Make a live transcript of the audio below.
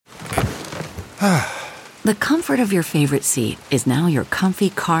The comfort of your favorite seat is now your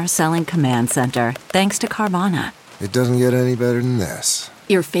comfy car selling command center, thanks to Carvana. It doesn't get any better than this.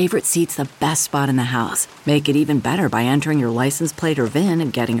 Your favorite seat's the best spot in the house. Make it even better by entering your license plate or VIN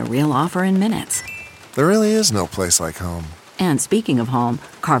and getting a real offer in minutes. There really is no place like home. And speaking of home,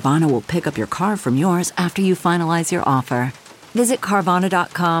 Carvana will pick up your car from yours after you finalize your offer. Visit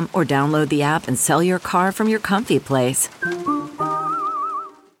Carvana.com or download the app and sell your car from your comfy place.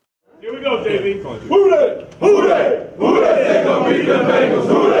 Here we go, JB. Who they? Who they? Who they say gon' beat the Bengals?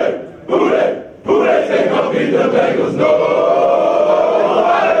 Who they? Who they? Who they say gon' beat the Bengals? Nobody!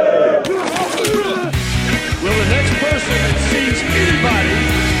 Will the next person that sees anybody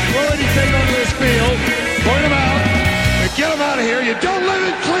throw anything on this field, point them out, and get them out of here? You don't live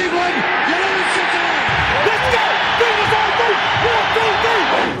in Cleveland, you live in Cincinnati. Let's go! Bengals on three! 1,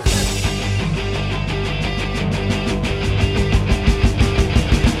 2, 3!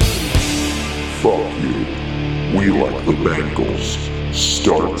 Fuck you. We Like the Bengals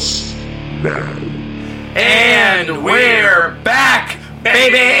starts now. And we're back,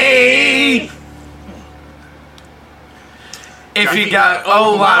 baby! If you got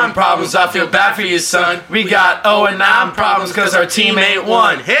O-line problems, I feel bad for you, son. We got 0-9 problems because our team ain't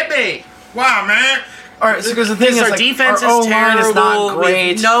won. Hit me! Wow, man. All right, so because the thing is, our like, defense our is O-line is not terrible. great. We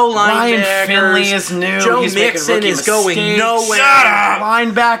have no Ryan linebackers. Finley is new. Joe He's making Mixon rookie is going mistakes. nowhere. Shut up!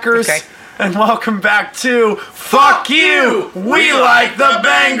 Linebackers. Okay. And welcome back to Fuck You! We Like the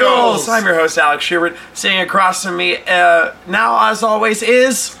Bengals! I'm your host, Alex Schubert. Sitting across from me now, as always,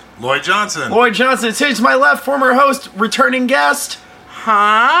 is Lloyd Johnson. Lloyd Johnson. Sitting to my left, former host, returning guest.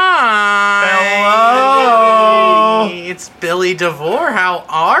 Hi. Hello. Hey, it's Billy DeVore. How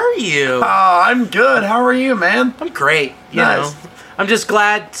are you? Oh, I'm good. How are you, man? I'm great. You Nice. know, I'm just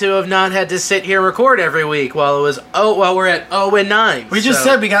glad to have not had to sit here and record every week while we're at 0-9. We just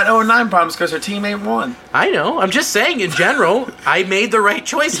said we got 0-9 problems because our team ain't won. I know. I'm just saying in general, I made the right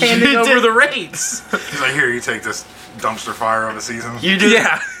choice handing You over did. the reins. He's like, here, you take this dumpster fire of a season. You do.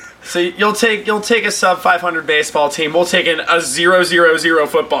 Yeah. So you'll take a sub 500 baseball team. We'll take a 0-0-0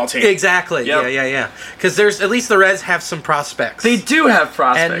 football team. Exactly. Yep. Yeah. Because there's at least the Reds have some prospects. They do have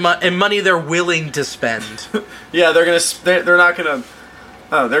prospects. and money they're willing to spend. Yeah, they're not gonna.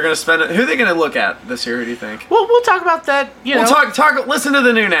 Oh, they're gonna spend it. Who are they gonna look at this year? Who do you think? Well, we'll talk about that. We'll talk. Listen to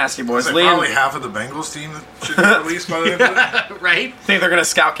the new Nasty Boys. Like Liam, probably half of the Bengals team that should be released by the end of it. right? think they're gonna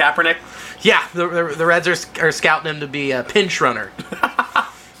scout Kaepernick? Yeah, the Reds are scouting him to be a pinch runner.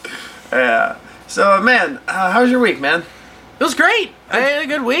 Yeah. So, man, how's your week, man? It was great. I had a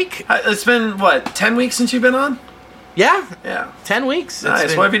good week. It's been what 10 weeks since you've been on? Yeah, Yeah. 10 weeks.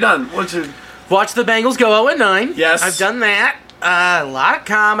 Nice. What have you done? Watch the Bengals go 0-9. Yes. I've done that. A lot of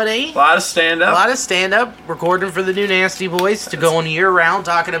comedy. A lot of stand A up. lot of stand-up, recording for the new Nasty Boys to go on year-round,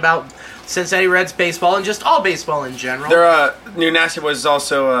 talking about Cincinnati Reds baseball and just all baseball in general. Their new Nasty Boys is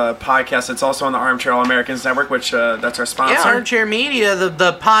also a podcast. It's also on the Armchair All Americans Network, which that's our sponsor. Yeah, Armchair Media,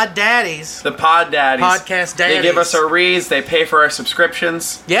 the Pod Daddies. The Pod Daddies. Podcast They give Daddies. us our reads. They pay for our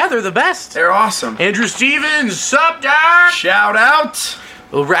subscriptions. Yeah, they're the best. They're awesome. Andrew Stevens, sup, Doc? Shout out.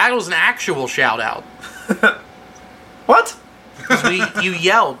 Well, Raggle's an actual shout-out. What? 'Cause you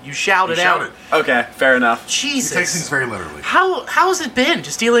yelled. You shouted He out. shouted. Okay, fair enough. He takes things Jesus. very literally. How has it been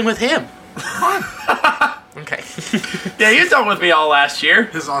just dealing with him? Okay. Yeah, you dealt with me all last year.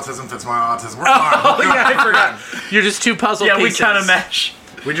 His autism fits my autism. We're Oh, fine. yeah, I forgot. You're just two puzzle Yeah, pieces. we kind of mesh.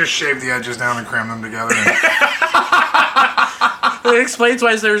 We just shave the edges down and cram them together. And It explains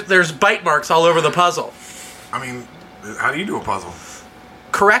why there's bite marks all over the puzzle. I mean, how do you do a puzzle?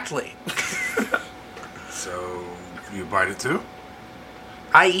 Correctly. So you bite it too?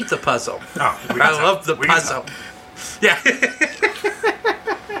 I eat the puzzle. Oh, we can I tell. love the We can puzzle. Yeah.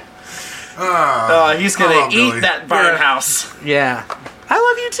 He's I gonna love eat Billy. that barn house. Yeah. I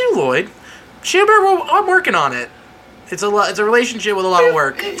love you too, Lloyd. Schubert, I'm working on it. It's a relationship with a lot of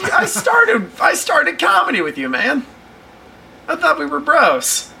work. I started comedy with you, man. I thought we were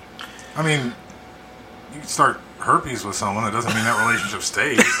bros. I mean, you can start herpes with someone. It doesn't mean that relationship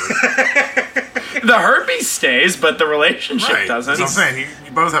stays. The herpes stays, but the relationship Right. doesn't. That's what I'm saying.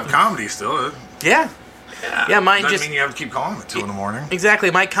 You both have comedy still. It Yeah. Yeah, mine doesn't just mean you have to keep calling at 2 in the morning.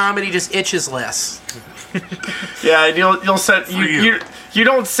 exactly. My comedy just itches less. Yeah, and you'll send you. you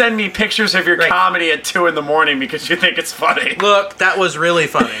don't send me pictures of your Right. comedy at 2 in the morning because you think it's funny. Look, that was really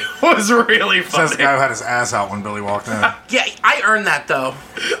funny. It was really Says the funny. guy who had his ass out when Billy walked in. Yeah, I earned that though.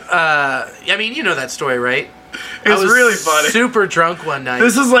 I mean, you know that story, right? It was really funny. Super drunk one night.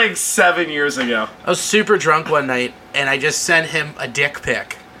 This is like 7 years ago. I was super drunk one night, and I just sent him a dick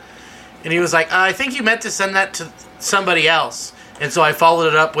pic. And he was like, I think you meant to send that to somebody else. And so I followed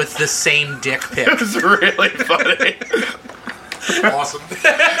it up with the same dick pic. It was really funny. Awesome.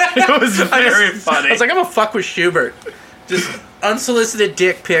 It was very funny. I was like, I'm gonna fuck with Schubert. Just unsolicited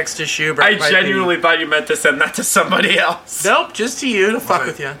dick pics to Schubert. I genuinely thought you meant to send that to somebody else. Nope, just to you to fuck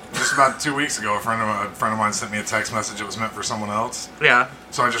with you. Just about 2 weeks ago, a friend of mine sent me a text message that was meant for someone else. Yeah.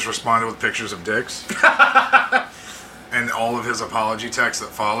 So I just responded with pictures of dicks. And all of his apology texts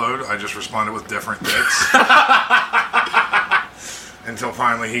that followed, I just responded with different dicks. Until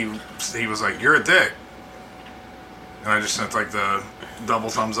finally he was like, "You're a dick." And I just sent like the double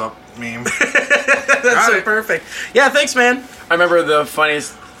thumbs up meme. That's so perfect. Yeah, thanks, man. I remember the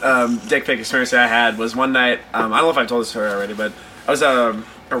funniest dick pic experience that I had was one night. I don't know if I told this story already, but I was a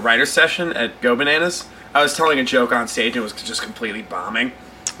writer's session at Go Bananas. I was telling a joke on stage and it was just completely bombing.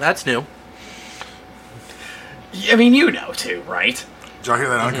 That's new. I mean, you know too, right? Did y'all hear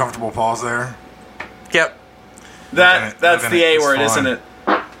that uncomfortable pause there? Yep. That's the A word, fun. isn't it?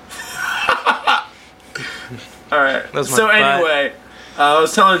 Alright. That's my So butt. anyway, I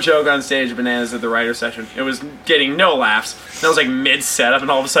was telling a joke on stage at Bananas at the writer session. It was getting no laughs. And I was like mid-setup,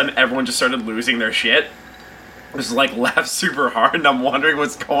 and all of a sudden everyone just started losing their shit. It was like laughed super hard, and I'm wondering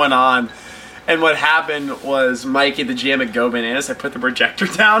what's going on. And what happened was Mikey, the GM at Go Bananas, I put the projector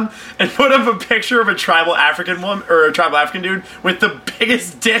down and put up a picture of a tribal African woman, or a tribal African dude with the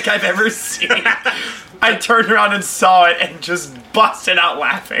biggest dick I've ever seen. I turned around and saw it and just busted out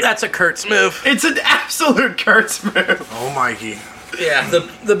laughing. That's a Kurtz move. It's an absolute Kurtz move. Oh, Mikey. Yeah,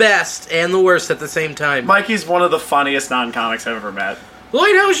 the best and the worst at the same time. Mikey's one of the funniest non-comics I've ever met.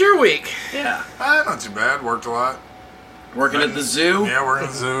 Lloyd, how was your week? Yeah. Not too bad. Worked a lot. Working at the zoo. Yeah, working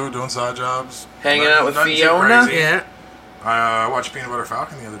at the zoo, doing side jobs. Hanging out with Nothing too Fiona? crazy. Yeah. I watched Peanut Butter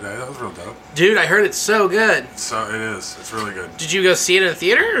Falcon the other day. That was real dope. Dude, I heard it's so good. So it is. It's really good. Did you go see it in a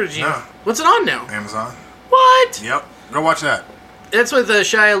theater? Or did you... No. What's it on now? Amazon. What? Yep. Go watch that. That's with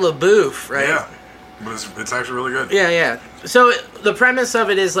Shia LaBeouf, right? Yeah. But it's actually really good. Yeah, yeah. So the premise of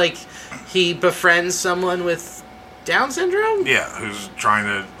it is like he befriends someone with Down syndrome? Yeah, who's trying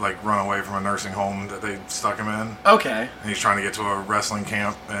to like run away from a nursing home that they stuck him in. Okay. And he's trying to get to a wrestling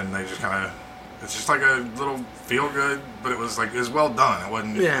camp, and they just kind of... It's just like a little feel-good, but it was well done. It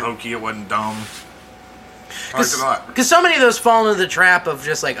wasn't hokey, it wasn't dumb. I liked it a lot. Because so many of those fall into the trap of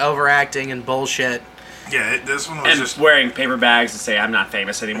just like overacting and bullshit. Yeah, this one was And just... wearing paper bags to say I'm not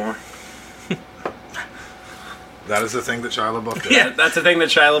famous anymore. That is the thing that Shia LaBeouf did. Yeah, that's the thing that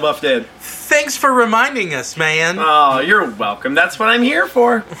Shia LaBeouf did. Thanks for reminding us, man. Oh, you're welcome. That's what I'm here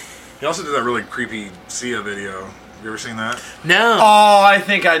for. He also did that really creepy Sia video. You ever seen that? No. Oh, I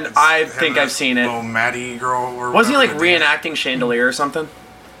think Him and I've seen it. Little Maddie girl or Wasn't he like whatever, the reenacting Chandelier or something?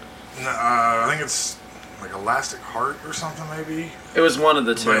 No, I think it's like Elastic Heart or something maybe. It was one of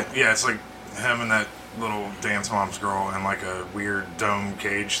the two. But yeah, it's like him and that little Dance Moms girl in like a weird dome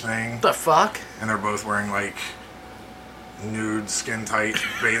cage thing. What the fuck? And they're both wearing like nude, skin tight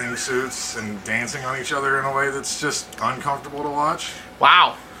bathing suits and dancing on each other in a way that's just uncomfortable to watch.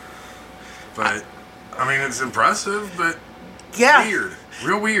 Wow. But I mean, it's impressive, but Yeah. weird.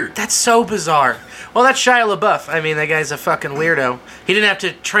 Real weird. That's so bizarre. Well, that's Shia LaBeouf. I mean, that guy's a fucking weirdo. He didn't have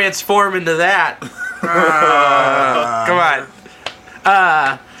to transform into that. Come on.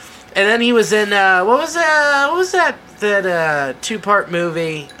 And then he was in what was that two-part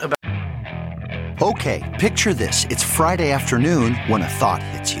movie about? Okay, picture this. It's Friday afternoon when a thought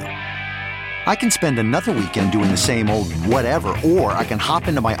hits you. I can spend another weekend doing the same old whatever, or I can hop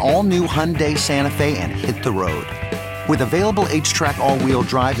into my all-new Hyundai Santa Fe and hit the road. With available H-Track all-wheel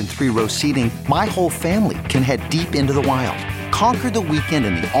drive and 3-row seating, my whole family can head deep into the wild. Conquer the weekend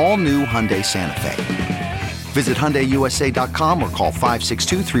in the all-new Hyundai Santa Fe. Visit HyundaiUSA.com or call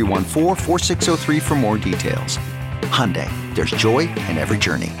 562-314-4603 for more details. Hyundai, there's joy in every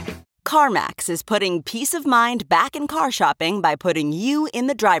journey. CarMax is putting peace of mind back in car shopping by putting you in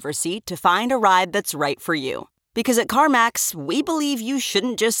the driver's seat to find a ride that's right for you. Because at CarMax, we believe you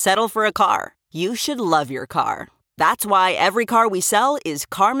shouldn't just settle for a car. You should love your car. That's why every car we sell is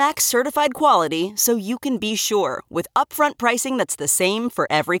CarMax certified quality, so you can be sure with upfront pricing that's the same for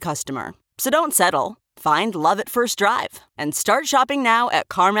every customer. So don't settle. Find love at first drive and start shopping now at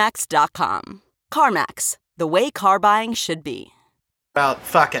CarMax.com. CarMax, the way car buying should be. About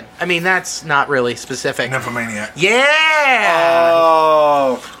fucking. I mean, that's not really specific. Nymphomaniac. Yeah!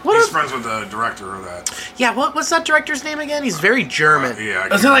 Oh. He's friends with the director of that. Yeah, what's that director's name again? He's very German. Yeah,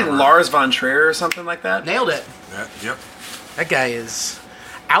 Wasn't it like Lars von Trier or something like that? Nailed it. Yep. That guy is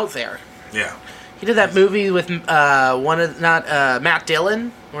out there. Yeah. He did that movie with Matt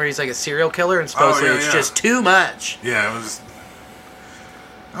Dillon, where he's like a serial killer, and supposedly it's just too much. Yeah, it was.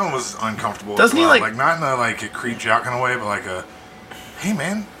 That one was uncomfortable. Doesn't he, like not in a like it creeps you out kind of way, but like a hey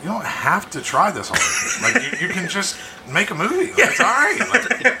man, you don't have to try this hard. Like you can just make a movie. It's all right.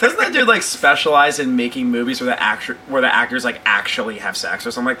 Like, doesn't that dude like specialize in making movies where the actors like actually have sex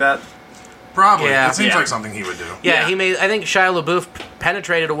or something like that? Probably. Yeah. It seems like something he would do. Yeah, he made. I think Shia LaBeouf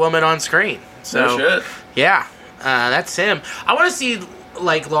penetrated a woman on screen. So No shit. yeah, that's him. I want to see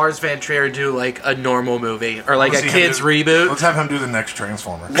like Lars Van Trier do like a normal movie or like a kids reboot. Let's have him do the next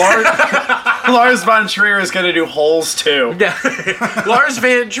Transformer. Lars Von Trier is going to do Holes too. Yeah. Lars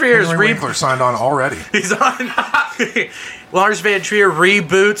Van Trier's Henry Winkler signed on already. He's on. Lars Van Trier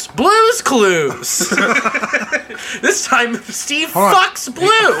reboots Blue's Clues. This time, Steve fucks Blue.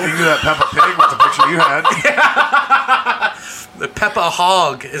 You can do that Peppa Pig with the picture you had. The Peppa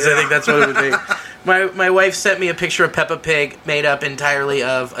Hog is, I think that's what it would be. My wife sent me a picture of Peppa Pig made up entirely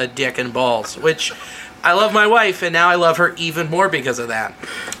of a dick and balls, which I love my wife, and now I love her even more because of that.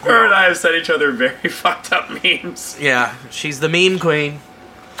 Her and I have sent each other very fucked up memes. Yeah, she's the meme queen.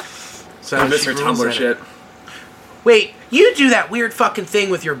 So I miss she her rules Tumblr at it. shit. Wait, you do that weird fucking thing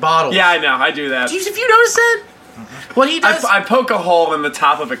with your bottles. Yeah, I know. I do that. Have you noticed that? What he does, I poke a hole in the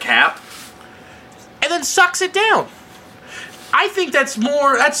top of a cap. and then sucks it down. I think that's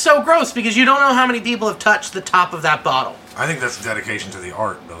so gross because you don't know how many people have touched the top of that bottle. I think that's a dedication to the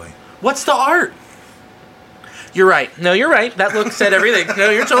art, Billy. What's the art? You're right. No, you're right. That look said everything. No,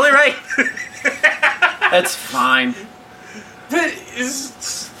 you're totally right. That's fine.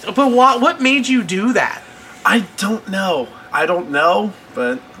 But what made you do that? I don't know,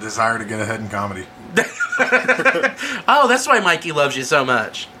 but... Desire to get ahead in comedy. Oh, that's why Mikey loves you so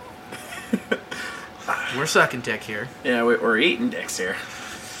much. We're sucking dick here. Yeah, we're eating dicks here.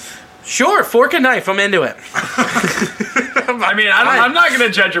 Sure, fork and knife. I'm into it. I mean, I'm not going to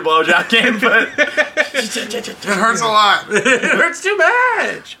judge your blowjob game, but... It hurts a lot. It hurts too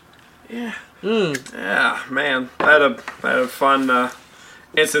much. Yeah. Yeah, man. I had a fun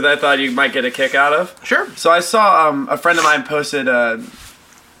incident I thought you might get a kick out of. Sure. So I saw a friend of mine posted... what are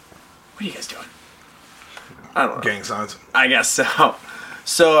you guys doing? I don't know. Gang signs. I guess so.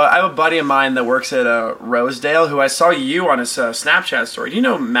 So I have a buddy of mine that works at Rosedale who I saw you on his Snapchat story. Do you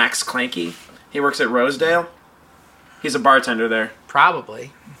know Max Clanky? He works at Rosedale. He's a bartender there.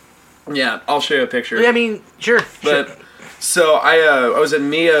 Probably. Yeah, I'll show you a picture. I mean, sure. But so I was at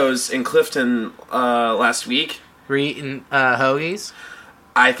Mio's in Clifton last week. Were you eating hoagies?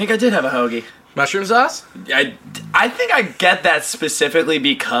 I think I did have a hoagie. Mushroom sauce? I think I get that specifically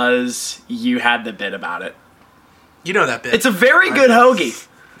because you had the bit about it. You know that bit. It's a very good hoagie.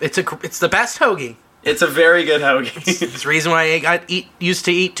 It's the best hoagie. It's a very good hoagie. It's the reason why I used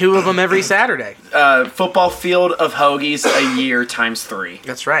to eat 2 of them every Saturday. Football field of hoagies a year times 3.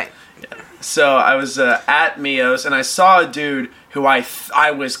 That's right. Yeah. So I was at Mio's and I saw a dude who I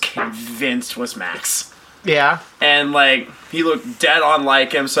was convinced was Max. Yeah. And like he looked dead on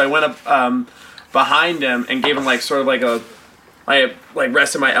like him, so I went up behind him and gave him like sort of like I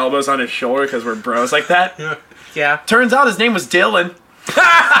rested my elbows on his shoulder because we're bros like that. Yeah. Turns out his name was Dylan.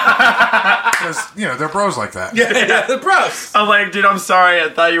 Because, they're bros like that. Yeah, the bros. I'm like, dude, I'm sorry. I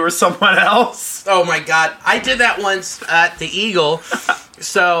thought you were someone else. Oh, my God. I did that once at the Eagle.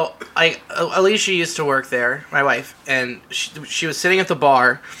 So, Alicia used to work there, my wife, and she was sitting at the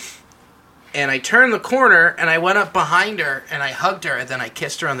bar, and I turned the corner, and I went up behind her, and I hugged her, and then I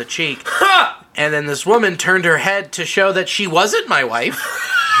kissed her on the cheek. And then this woman turned her head to show that she wasn't my wife.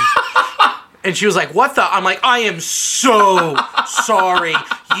 And she was like, what the? I'm like, I am so sorry.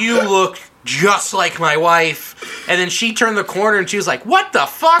 You look just like my wife. And then she turned the corner and she was like, what the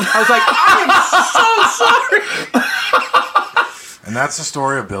fuck? I was like, I am so sorry. And that's the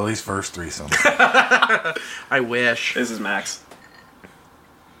story of Billy's first threesome. I wish. This is Max.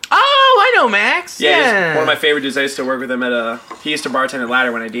 Oh, I know Max. Yeah. He's one of my favorite dudes. I used to work with him he used to bartend at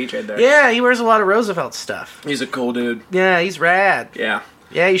Ladder when I DJ'd there. Yeah, he wears a lot of Roosevelt stuff. He's a cool dude. Yeah, he's rad. Yeah.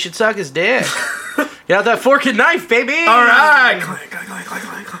 Yeah, you should suck his dick. Get out that fork and knife, baby. All right. Clank, clank, clank,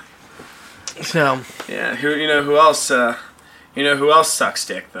 clank, clank. So. Yeah. Who else? Who else sucks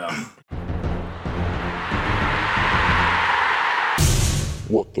dick though?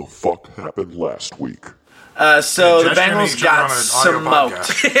 What the fuck happened last week? So the Bengals got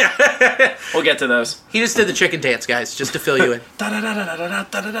smoked. We'll get to those. He just did the chicken dance, guys, just to fill you in. The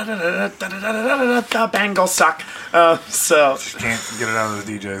Bengals suck. So Just can't get it out of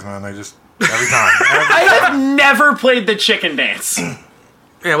the DJs, man. They just every time. I have never played the chicken dance.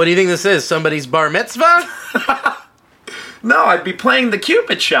 Yeah, what do you think this is? Somebody's bar mitzvah? No, I'd be playing the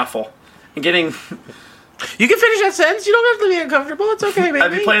Cupid Shuffle and getting. You can finish that sentence. You don't have to be uncomfortable. It's okay, baby.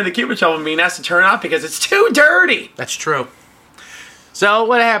 I'd be playing the Cupid Shuffle and being asked to turn it off because it's too dirty. That's true. So,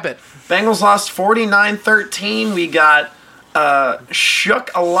 what happened? Bengals lost 49-13. We got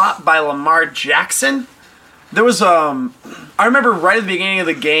shook a lot by Lamar Jackson. There was I remember right at the beginning of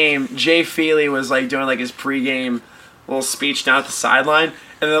the game, Jay Feely was like doing like his pregame little speech down at the sideline,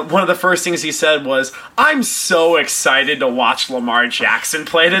 and one of the first things he said was, "I'm so excited to watch Lamar Jackson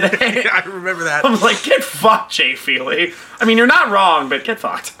play today." I remember that. I'm like, get fucked, Jay Feely. I mean, you're not wrong, but get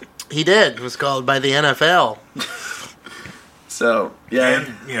fucked. He did. It was called by the NFL. So yeah,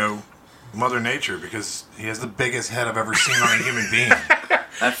 and Mother Nature, because he has the biggest head I've ever seen on a human being.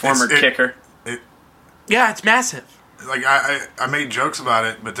 That former kicker. Yeah, it's massive. Like I made jokes about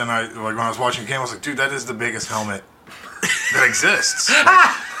it, but then when I was watching the game, I was like, dude, that is the biggest helmet that exists.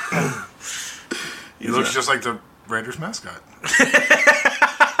 He looks just like the Raiders mascot.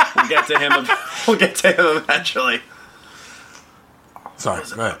 We'll get to him. We'll get to him eventually. Sorry,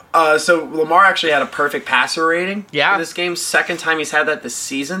 go ahead. So Lamar actually had a perfect passer rating. Yeah. For this game, second time he's had that this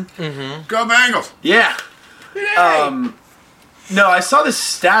season. Mm-hmm. Go Bengals. Yeah. No, I saw this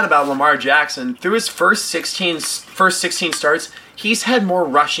stat about Lamar Jackson. Through his first 16 starts, he's had more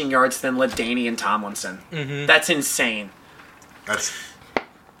rushing yards than LaDainian Tomlinson. Mm-hmm. That's insane. That's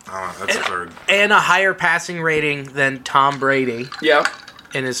absurd. And a higher passing rating than Tom Brady. Yep.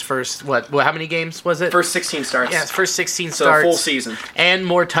 In his first, how many games was it? First 16 starts. Yeah, his first 16 so starts. full season. And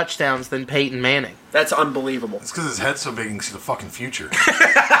more touchdowns than Peyton Manning. That's unbelievable. It's because his head's so big you can see the fucking future.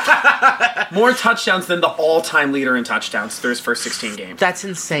 More touchdowns than the all-time leader in touchdowns through his first 16 games. That's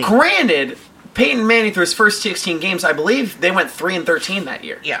insane. Granted, Peyton Manning through his first 16 games, I believe they went 3-13 that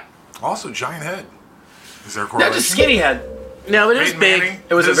year. Yeah. Also, giant head. Is there a correlation? No, just skinny head. No, but it was Peyton big. Manning,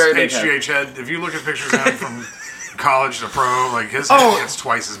 It was a very big HGH head. If you look at pictures of him from college to pro, like his head gets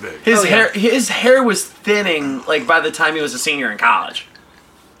twice as big. His hair was thinning like by the time he was a senior in college.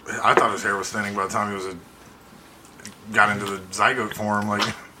 I thought his hair was thinning by the time he got into the zygote form. Like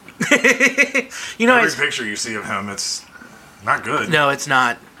every picture you see of him, it's not good. No, it's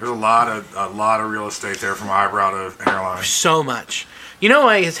not. There's a lot of real estate there from eyebrow to hairline. So much. You know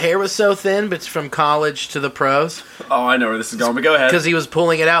why his hair was so thin, but it's from college to the pros? Oh, I know where this is going, but go ahead. Because he was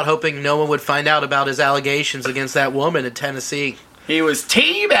pulling it out, hoping no one would find out about his allegations against that woman in Tennessee. He was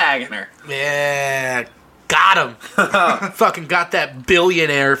teabagging her. Yeah, got him. Fucking got that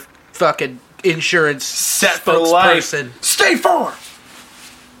billionaire fucking insurance set for life. State Farm.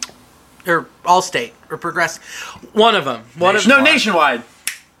 Or Allstate. Or Progressive. One of them. Nationwide.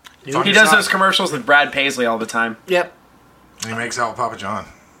 He does those commercials with Brad Paisley all the time. Yep. And he makes out with Papa John.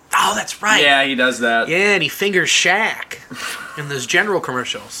 Oh, that's right. Yeah, he does that. Yeah, and he fingers Shaq in those general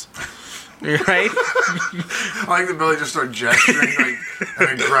commercials. Right? I like that Billy just started gesturing like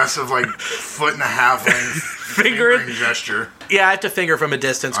an aggressive, like foot and a half length fingering gesture. Yeah, I have to finger from a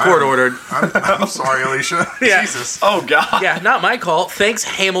distance. Court ordered. I'm sorry, Alicia. Yeah. Jesus. Oh God. Yeah, not my call. Thanks,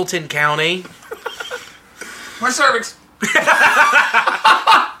 Hamilton County. My cervix. It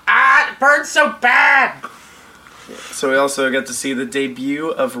burns so bad. So we also got to see the debut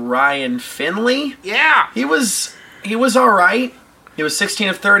of Ryan Finley. Yeah. He was all right. He was 16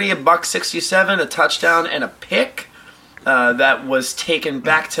 of 30, $167, a touchdown, and a pick that was taken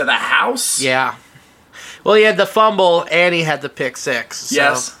back to the house. Yeah. Well, he had the fumble and he had the pick six. So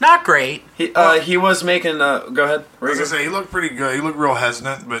yes. Not great. He was making. Go ahead. I was gonna say he looked pretty good. He looked real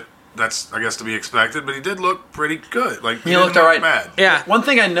hesitant, but that's, I guess, to be expected. But he did look pretty good. Like he looked all right. Bad. Yeah. One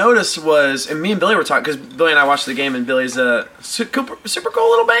thing I noticed was, and me and Billy were talking because Billy and I watched the game, and Billy's super cool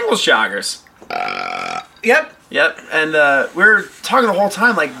little Bengals joggers. Yep. And we were talking the whole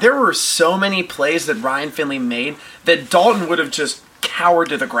time, like, there were so many plays that Ryan Finley made that Dalton would have just cowered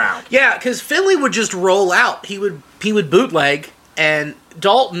to the ground. Yeah, because Finley would just roll out. He would bootleg, and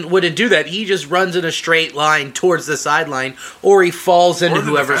Dalton wouldn't do that. He just runs in a straight line towards the sideline, or he falls into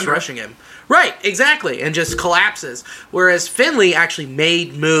whoever's rushing him. Right, exactly, and just collapses. Whereas Finley actually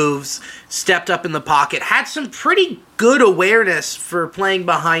made moves, stepped up in the pocket, had some pretty good awareness for playing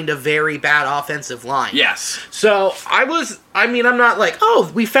behind a very bad offensive line. Yes. So I'm not like, oh,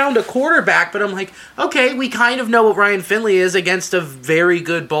 we found a quarterback, but I'm like, okay, we kind of know what Ryan Finley is against a very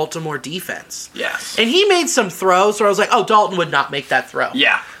good Baltimore defense. Yes. And he made some throws where I was like, oh, Dalton would not make that throw.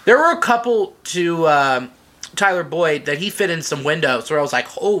 Yeah. There were a couple to Tyler Boyd that he fit in some windows where I was like,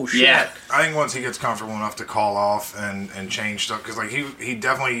 oh shit. Yeah. I think once he gets comfortable enough to call off and change stuff, because like he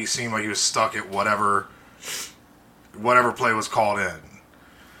definitely seemed like he was stuck at whatever play was called in.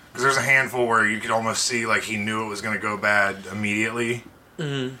 Because there's a handful where you could almost see like he knew it was going to go bad immediately,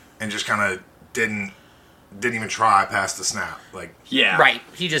 and just kind of didn't even try past the snap. Like, yeah, right.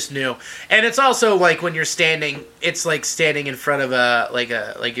 He just knew. And it's also like when you're standing, it's like standing in front of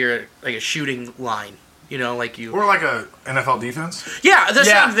a shooting line. like you. Or like a NFL defense. Yeah, the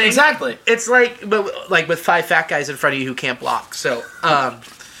same thing. Exactly. It's like with 5 fat guys in front of you who can't block. So,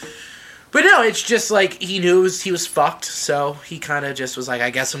 but no, it's just like he knew he was fucked, so he kind of just was like, I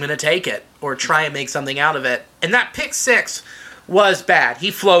guess I'm going to take it or try and make something out of it. And that pick 6 was bad. He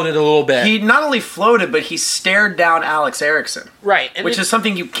floated a little bit. He not only floated, but he stared down Alex Erickson. Right. Which is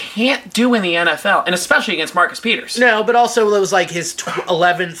something you can't do in the NFL, and especially against Marcus Peters. No, but also it was like his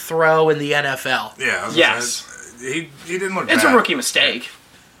 11th throw in the NFL. Yeah. Yes. He didn't look It's bad. a rookie mistake.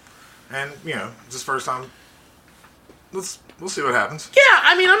 And, it's his first time. We'll see what happens. Yeah,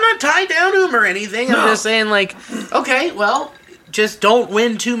 I mean, I'm not tied down to him or anything. No. I'm just saying, like, okay, well, just don't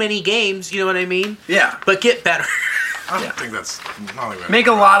win too many games, you know what I mean? Yeah. But get better. I don't think that's not even Make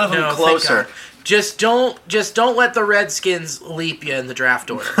a lot of them No, closer. thank God. Just don't let the Redskins leap you in the draft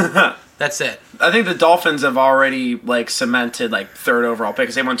order. That's it. I think the Dolphins have already cemented 3rd overall pick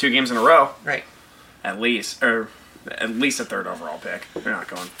because they won 2 games in a row. Right. At least a 3rd overall pick. They're not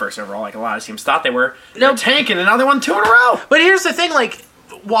going 1st overall like a lot of teams thought they were. They're tanking, and now they won 2 in a row. But here's the thing, after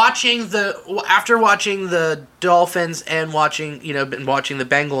watching the Dolphins and watching the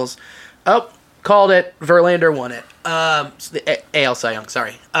Bengals, called it. Verlander won it. The AL Cy Young,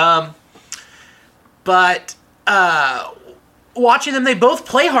 sorry. But watching them, they both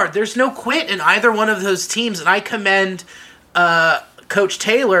play hard. There's no quit in either one of those teams, and I commend Coach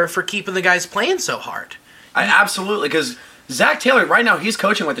Taylor for keeping the guys playing so hard. Absolutely, because Zach Taylor, right now, he's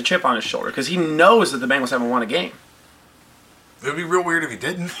coaching with a chip on his shoulder because he knows that the Bengals haven't won a game. It would be real weird if he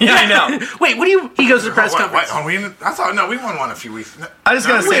didn't. Yeah, I know. Wait, what do you... He goes to the press conference. We won one a few weeks. I was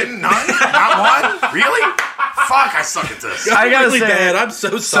going to say... None? Not one? Really? Fuck, I suck at this. I gotta really say, bad. I'm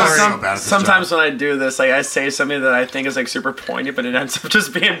so sorry. Sometimes when I do this, I say something that I think is super pointed, but it ends up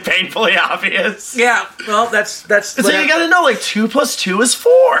just being painfully obvious. Yeah, well, that's. So you gotta know, 2 + 2 is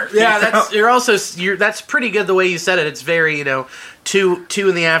 4. Yeah, that's pretty good the way you said it. It's very 2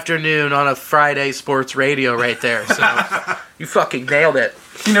 in the afternoon on a Friday sports radio right there. So you fucking nailed it.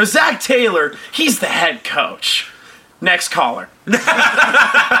 Zach Taylor, he's the head coach. Next caller.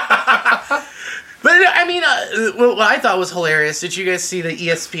 But I mean, what I thought was hilarious. Did you guys see the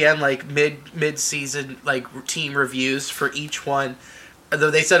ESPN mid-season team reviews for each one?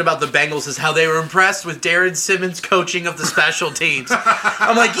 They said about the Bengals is how they were impressed with Darren Simmons' coaching of the special teams.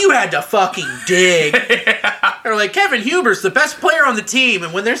 I'm like, you had to fucking dig. Yeah. They're like, Kevin Huber's the best player on the team,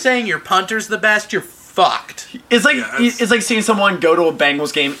 and when they're saying your punter's the best, you're fucked. It's like seeing someone go to a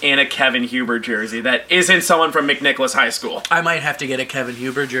Bengals game in a Kevin Huber jersey that isn't someone from McNicholas High School. I might have to get a Kevin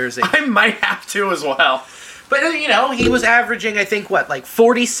Huber jersey. I might have to as well. But, he was averaging, I think,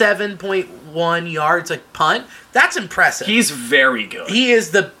 47.1 yards a punt? That's impressive. He's very good. He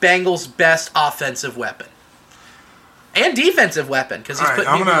is the Bengals' best offensive weapon. And defensive weapon, because he's putting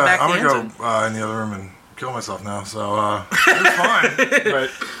people in the back I'm hands. going to go in the other room and kill myself now, so it was fun.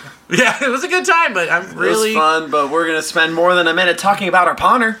 But yeah, it was a good time, but I'm really... It was fun, but we're going to spend more than a minute talking about our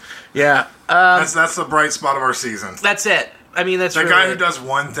punter. Yeah. That's the bright spot of our season. That's it. I mean, that's the really guy who does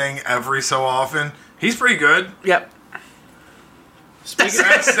one thing every so often. He's pretty good. Yep.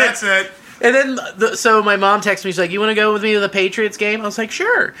 That's it. And then, so my mom texted me, she's like, you want to go with me to the Patriots game? I was like,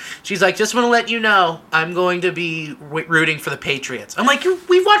 sure. She's like, just want to let you know, I'm going to be rooting for the Patriots. I'm like,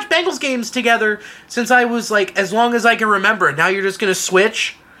 we've watched Bengals games together since I was as long as I can remember. And now you're just going to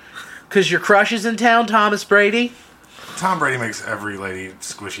switch? Because your crush is in town, Thomas Brady? Tom Brady makes every lady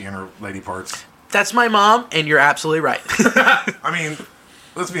squishy in her lady parts. That's my mom, and you're absolutely right. I mean,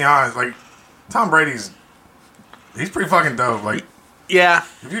 let's be honest, Tom Brady's, he's pretty fucking dope. Yeah.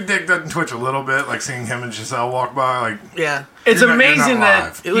 If your dick doesn't twitch a little bit, seeing him and Giselle walk by, yeah. It's amazing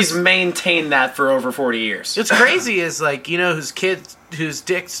that he's maintained that for over 40 years. What's crazy is, whose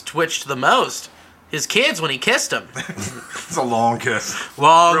dicks twitched the most? His kids when he kissed them. It's a long kiss.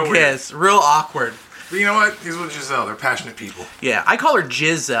 Long kiss. Real awkward. But you know what? He's with Giselle. They're passionate people. Yeah. I call her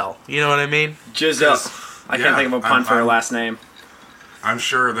Giselle. You know what I mean? Giselle. I can't think of a pun for her last name. I'm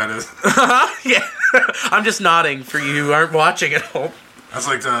sure that is. Yeah. I'm just nodding for you who aren't watching at home. That's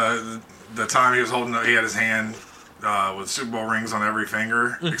like the time he was holding, he had his hand with Super Bowl rings on every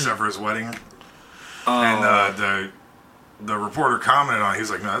finger, except for his wedding. And the reporter commented on it. He was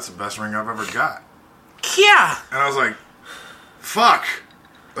like, no, that's the best ring I've ever got. Yeah. And I was like, fuck.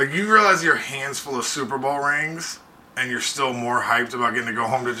 You realize your hand's full of Super Bowl rings, and you're still more hyped about getting to go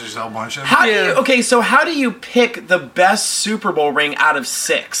home to Giselle Bundchen? How do you pick the best Super Bowl ring out of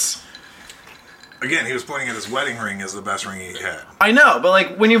 6? Again, he was pointing at his wedding ring as the best ring he had. I know,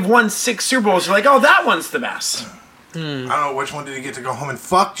 but when you've won 6 Super Bowls, you're like, oh, that one's the best. I don't know which one did he get to go home and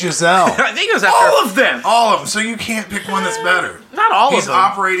fuck Giselle. I think it was after All of them. All of them. So you can't pick one that's better. Not all He's of them.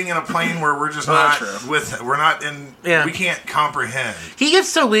 operating in a plane where we're just not true. with. We're not in. Yeah. We can't comprehend. He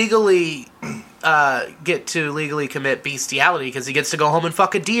gets to legally commit bestiality because he gets to go home and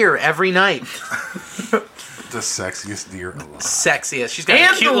fuck a deer every night. The sexiest deer alive. Sexiest. She's got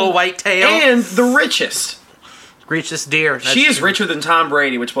a cute little white tail. And the richest. Richest deer. That's She is true. richer than Tom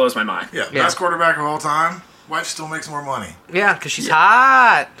Brady, which blows my mind. Yeah, best quarterback of all time. Wife still makes more money. Yeah, because she's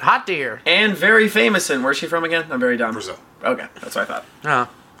hot. Hot deer. And very famous. And where's she from again? I'm very dumb. Brazil. Okay, that's what I thought. Oh.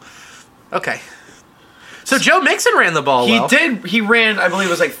 Okay. So Joe Mixon ran the ball well. He did. He ran, I believe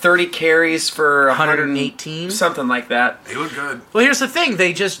it was like 30 carries for 118? Something like that. He looked good. Well, here's the thing.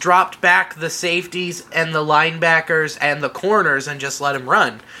 They just dropped back the safeties and the linebackers and the corners and just let him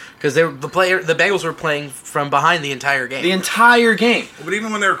run. Because the Bengals were playing from behind the entire game. The entire game. But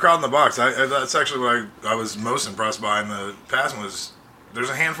even when they were crowding the box, that's actually what I was most impressed by in the past was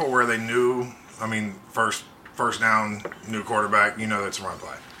there's a handful where they knew, first down, new quarterback, that's a run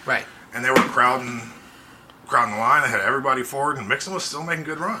play. Right. And they were crowding the line. They had everybody forward, and Mixon was still making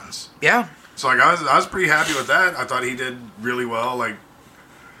good runs. Yeah. So I was pretty happy with that. I thought he did really well.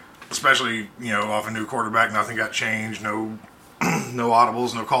 Especially off a new quarterback, nothing got changed. No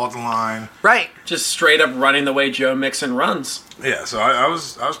audibles, no call at the line. Right. Just straight up running the way Joe Mixon runs. Yeah. So I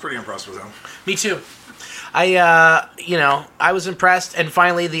was pretty impressed with him. Me too. I was impressed, and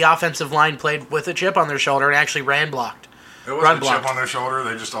finally the offensive line played with a chip on their shoulder and actually ran blocked. It wasn't a chip on their shoulder.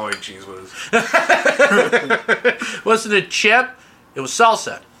 They just all ate Cheez Whiz. It wasn't a chip. It was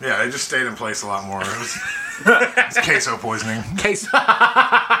salsa. Yeah, they just stayed in place a lot more. It's queso poisoning.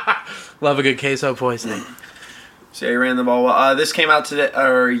 Love a good queso poisoning. So he ran the ball well. This came out today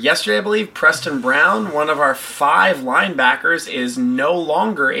or yesterday, I believe. Preston Brown, one of our 5 linebackers, is no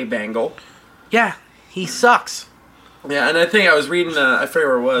longer a Bengal. Yeah, he sucks. Yeah, and I think I was reading. I forget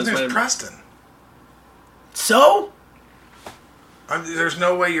where it was. His name's Preston. So? There's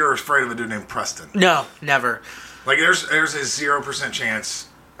no way you're afraid of a dude named Preston. No, never. There's a 0% chance.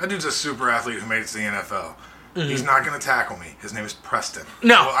 That dude's a super athlete who made it to the NFL. Mm-hmm. He's not going to tackle me. His name is Preston.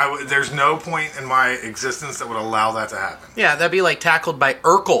 No. Well, there's no point in my existence that would allow that to happen. Yeah, that'd be like tackled by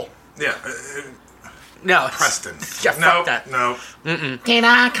Urkel. Yeah. No. Preston. Yeah, fuck that. No. Mm-mm. Did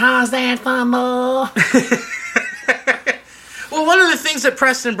I cause that fumble? Well, one of the things that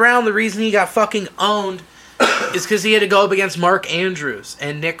Preston Brown, the reason he got fucking owned is because he had to go up against Mark Andrews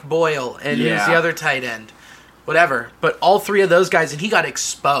and Nick Boyle and who's the other tight end. Whatever. But all 3 of those guys, and he got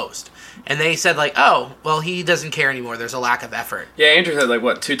exposed. And they said, oh, well, he doesn't care anymore. There's a lack of effort. Yeah, Andrews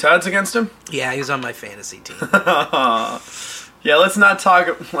had, 2 tuds against him? Yeah, he was on my fantasy team. Yeah, let's not talk.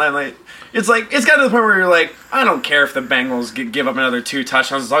 It's it's got to the point where you're like, I don't care if the Bengals give up another 2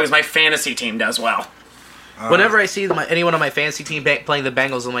 touchdowns as long as my fantasy team does well. Whenever I see anyone on my fantasy team playing the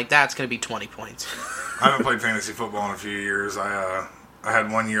Bengals, I'm like, that's going to be 20 points. I haven't played fantasy football in a few years. I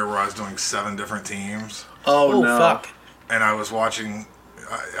had one year where I was doing 7 different teams. Oh no. Fuck. And I was watching.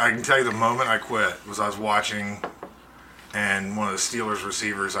 I can tell you the moment I quit was I was watching, and one of the Steelers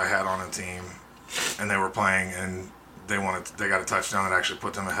receivers I had on a team, and they were playing, and they got a touchdown that actually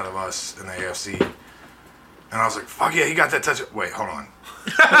put them ahead of us in the AFC. And I was like, fuck yeah, he got that touchdown. Wait, hold on.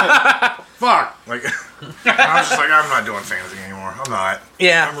 Fuck. And I was just like, I'm not doing fantasy anymore. I'm not.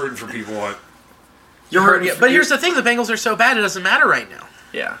 Yeah. I'm rooting for people. But here's the thing, the Bengals are so bad it doesn't matter right now.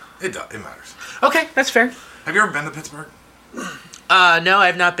 Yeah. It matters. Okay, that's fair. Have you ever been to Pittsburgh? No,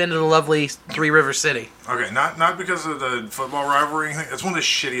 I've not been to the lovely Three River City. Okay, not because of the football rivalry. It's one of the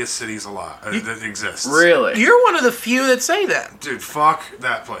shittiest cities that exists. Really? You're one of the few that say that. Dude, fuck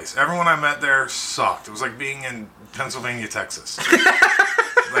that place. Everyone I met there sucked. It was like being in Pennsylvania, Texas.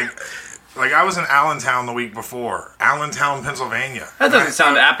 like I was in Allentown the week before. Allentown, Pennsylvania. That doesn't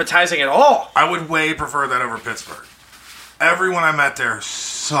sound appetizing at all. I would way prefer that over Pittsburgh. Everyone I met there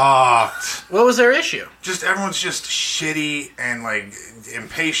sucked. What was their issue? Just everyone's just shitty and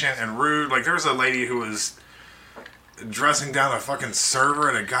impatient and rude. There was a lady who was dressing down a fucking server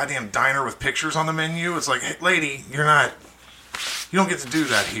at a goddamn diner with pictures on the menu. It's like, hey, lady, you don't get to do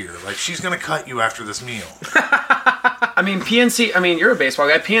that here. She's gonna cut you after this meal. PNC. You're a baseball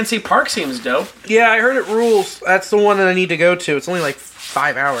guy. PNC Park seems dope. Yeah, I heard it rules. That's the one that I need to go to. It's only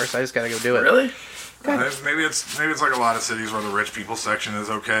 5 hours. I just gotta go do it. Really? Maybe it's like a lot of cities where the rich people section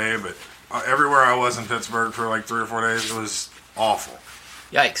is okay, but everywhere I was in Pittsburgh for 3 or 4 days, it was awful.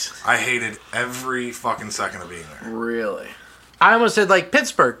 Yikes. I hated every fucking second of being there. Really? I almost said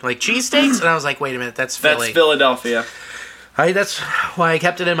Pittsburgh, cheesesteaks, and I was like, wait a minute, that's Philly. That's Philadelphia. That's why I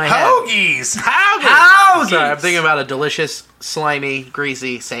kept it in my head. Hoagies! Sorry, I'm thinking about a delicious, slimy,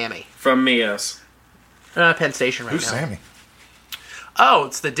 greasy Sammy. From Mio's. Penn Station right Who's now. Sammy? Oh,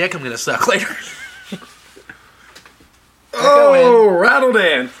 it's the dick I'm going to suck later. Oh, Rattle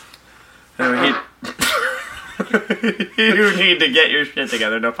Dan. You need to get your shit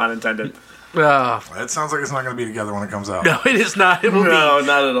together, no pun intended. Oh. That sounds like it's not going to be together when it comes out. No, it is not. It will No,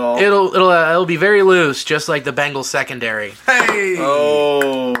 not at all. It'll be very loose, just like the Bengals secondary. Hey!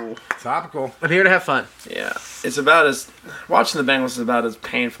 Oh. Topical. I'm here to have fun. Yeah. It's about as... Watching the Bengals is about as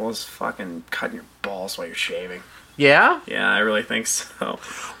painful as fucking cutting your balls while you're shaving. Yeah? Yeah, I really think so.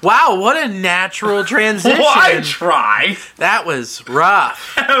 Wow, what a natural transition. Well, I try. That was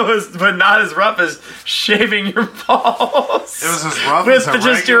rough. It was, but not as rough as shaving your balls. It was as rough with as a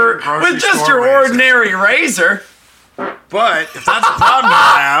just regular your grocery with just store your razor. ordinary razor. But if that's a problem you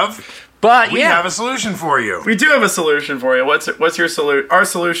have, But we yeah, have a solution for you. We do have a solution for you. What's your solution? Our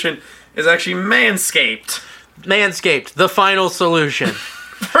solution is actually Manscaped. Manscaped, the final solution.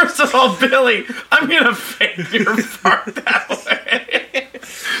 First of all, Billy, I'm gonna fake your fart that way.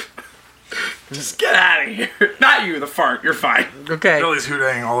 Just get out of here. Not you, the fart. You're fine. Okay. Billy's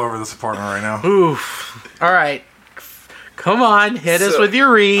hooting all over this apartment right now. Oof. All right. Come on, hit us So, with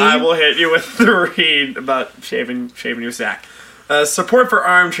your read. I will hit you with the read about shaving your sack. Support for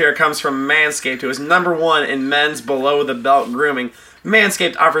Armchair comes from Manscaped, who is #1 in men's below-the-belt grooming.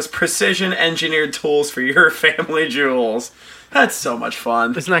 Manscaped offers precision-engineered tools for your family jewels. That's so much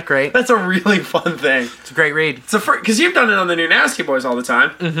fun. Isn't that great? That's a really fun thing. It's a great read. It's because you've done it on the new Nasty Boys all the time.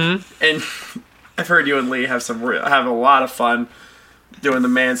 Mm-hmm. And I've heard you and Lee have have a lot of fun doing the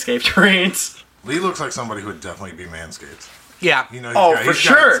Manscaped reads. Lee looks like somebody who would definitely be Manscaped. Yeah. You know, Oh, he's for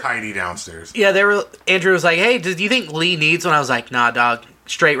got sure. a tidy downstairs. Yeah, Andrew was like, hey, do you think Lee needs one? I was like, nah, dog.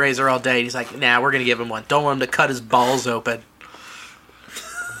 Straight razor all day. And he's like, nah, we're going to give him one. Don't want him to cut his balls open.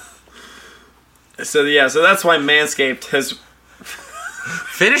 So that's why Manscaped has...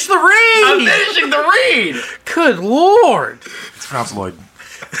 Finish the read! I'm finishing the read! Good Lord! It's pronounced Lloyd.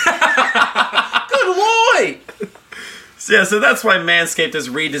 Good Lord! So that's why Manscaped has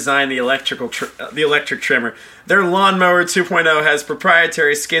redesigned the electric trimmer. Their Lawnmower 2.0 has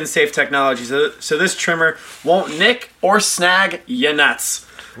proprietary skin-safe technology, so this trimmer won't nick or snag your nuts.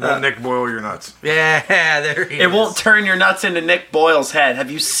 Won't Nick Boyle your nuts. Yeah, there he is. It won't turn your nuts into Nick Boyle's head. Have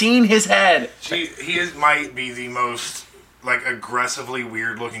you seen his head? Might be the most aggressively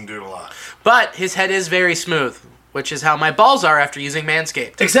weird looking dude alive. But his head is very smooth, which is how my balls are after using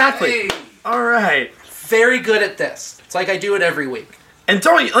Manscaped. Exactly. All right. Very good at this. It's like I do it every week. And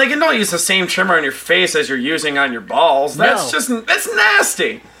don't use the same trimmer on your face as you're using on your balls. That's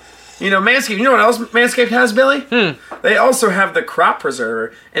nasty. You know, Manscaped. You know what else Manscaped has, Billy? They also have the Crop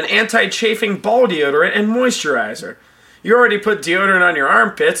Preserver, an anti-chafing ball deodorant and moisturizer. You already put deodorant on your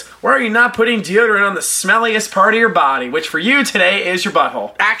armpits. Why are you not putting deodorant on the smelliest part of your body, which for you today is your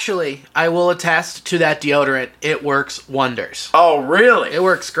butthole? Actually, I will attest to that deodorant. It works wonders. Oh, really? It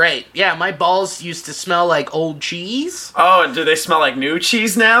works great. Yeah, my balls used to smell like old cheese. Oh, and do they smell like new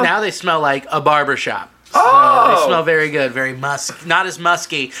cheese now? Now they smell like a barbershop. So Oh! they smell very good, very musk. Not as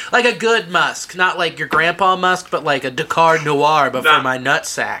musky. Like a good musk. Not like your grandpa musk, but like a Dakar Noir, but for my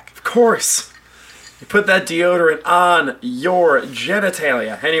nutsack. Of course. You put that deodorant on your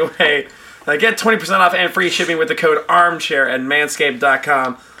genitalia. Anyway, get 20% off and free shipping with the code ARMCHAIR at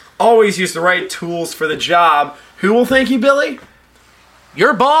manscaped.com. Always use the right tools for the job. Who will thank you, Billy?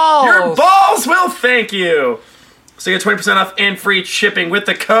 Your balls! Your balls will thank you! So you get 20% off and free shipping with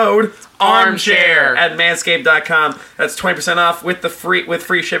the code ARMCHAIR at manscaped.com. That's 20% off with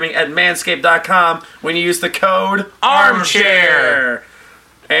free shipping at manscaped.com when you use the code ARMCHAIR.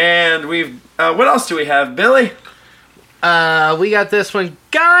 And what else do we have, Billy? We got this one.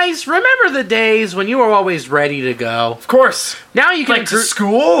 Guys, remember the days when you were always ready to go? Of course. Now you can... To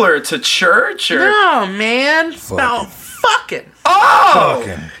school or to church or... No, man. About fucking. Oh!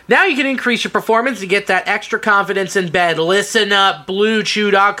 Fucking. Now you can increase your performance and get that extra confidence in bed. Listen up,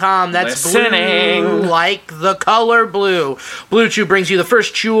 BlueChew.com. That's Listening. blue like the color blue. Blue Chew brings you the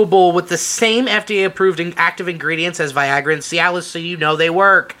first chewable with the same FDA-approved active ingredients as Viagra and Cialis, so you know they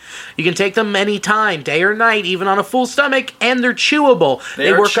work. You can take them anytime, day or night, even on a full stomach, and they're chewable.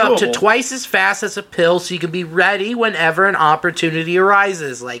 They work up to twice as fast as a pill, so you can be ready whenever an opportunity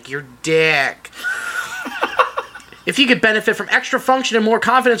arises, like your dick. If you could benefit from extra function and more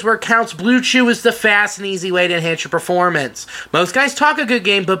confidence where it counts, Blue Chew is the fast and easy way to enhance your performance. Most guys talk a good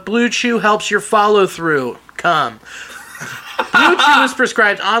game, but Blue Chew helps your follow-through come. Blue Chew is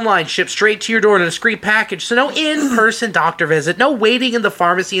prescribed online, shipped straight to your door in a discreet package, so no in-person doctor visit, no waiting in the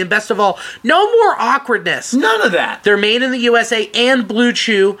pharmacy, and best of all, no more awkwardness. None of that. They're made in the USA, and Blue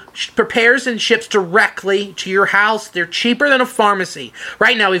Chew prepares and ships directly to your house. They're cheaper than a pharmacy.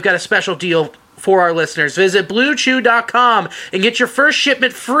 Right now, we've got a special deal for our listeners. Visit BlueChew.com and get your first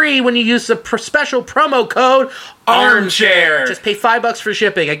shipment free when you use the special promo code Armchair. Just pay $5 for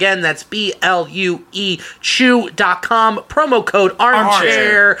shipping. Again, that's BLUE Chew.com, promo code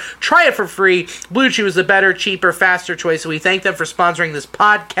Armchair. Try it for free. Blue Chew is the better, cheaper, faster choice, so we thank them for sponsoring this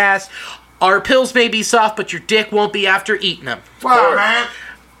podcast. Our pills may be soft, but your dick won't be after eating them. Wow, man.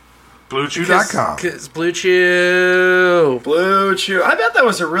 BlueChew.com. Because Blue Chew. Blue Chew. I bet that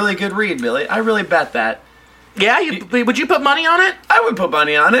was a really good read, Billy. I really bet that. Yeah? Would you put money on it? I would put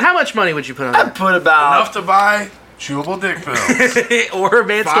money on it. How much money would you put on I'd it? put about... Enough to buy chewable dick pills. Or a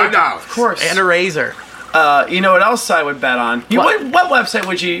Manscaped. $5. Of course. And a razor. You know what else I would bet on? What website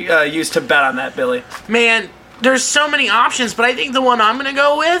would you use to bet on that, Billy? Man, there's so many options, but I think the one I'm going to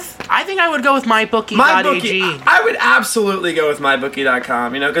go with, I think I would go with MyBookie.ag. I would absolutely go with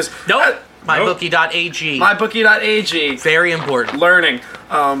MyBookie.com, because... Nope. MyBookie.ag. MyBookie.ag. Very important. Learning.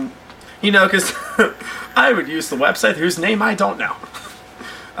 Because I would use the website whose name I don't know.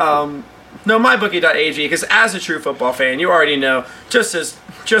 No, MyBookie.ag, because as a true football fan, you already know, just as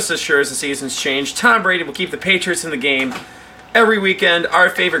sure as the seasons change, Tom Brady will keep the Patriots in the game. Every weekend, our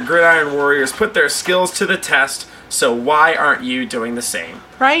favorite gridiron warriors put their skills to the test, so why aren't you doing the same?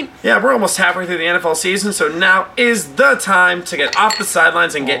 Right? Yeah, we're almost halfway through the NFL season, so now is the time to get off the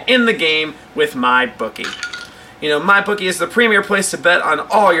sidelines and get in the game with MyBookie. MyBookie is the premier place to bet on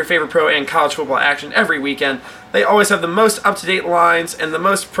all your favorite pro and college football action every weekend. They always have the most up-to-date lines and the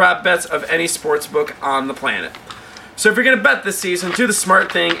most prop bets of any sports book on the planet. So if you're going to bet this season, do the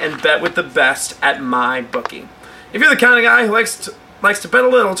smart thing and bet with the best at MyBookie. If you're the kind of guy who likes to bet a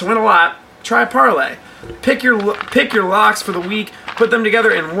little to win a lot, try a parlay. Pick your locks for the week, put them together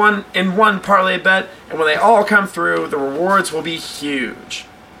in one parlay bet, and when they all come through, the rewards will be huge.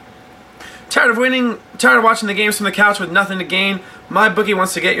 Tired of watching the games from the couch with nothing to gain? MyBookie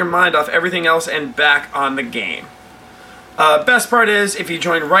wants to get your mind off everything else and back on the game. Best part is, if you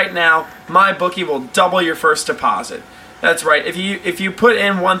join right now, MyBookie will double your first deposit. That's right. If you put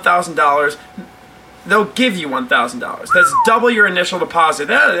in $1,000, they'll give you $1,000. That's double your initial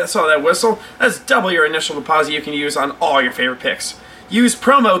deposit. I saw that whistle. That's double your initial deposit you can use on all your favorite picks. Use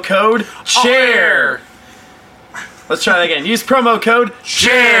promo code CHAIR. Let's try that again. Use promo code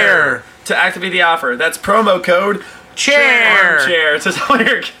CHAIR to activate the offer. That's promo code CHAIR. It's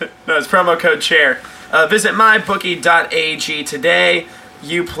promo code CHAIR. Visit mybookie.ag today.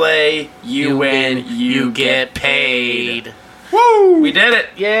 You play, you win, you get paid. Woo! We did it.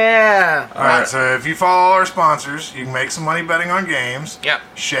 Yeah. All right, so if you follow all our sponsors, you can make some money betting on games. Yep.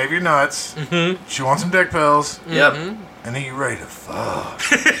 Shave your nuts. Mm-hmm. Chew on some dick pills. Yep. And then you ready to fuck.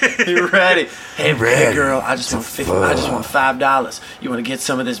 You ready? Hey, ready girl, I just want $5. You want to get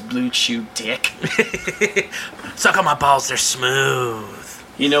some of this Blue Chew dick? Suck on my balls, they're smooth.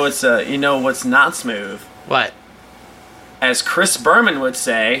 You know what's not smooth? What? As Chris Berman would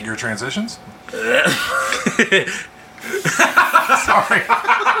say, Your transitions? Sorry.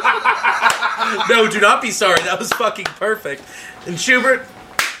 No, do not be sorry. That was fucking perfect. And Schubert,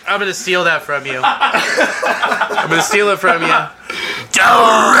 I'm going to steal that from you. I'm going to steal it from you. The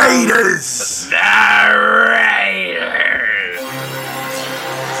Raiders! The Raiders!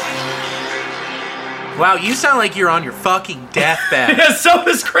 Wow, you sound like you're on your fucking deathbed. Yeah, so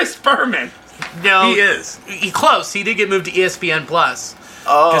is Chris Berman. No. He is. Close. He did get moved to ESPN Plus.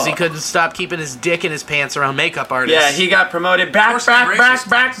 Because he couldn't stop keeping his dick in his pants around makeup artists. Yeah, he got promoted back.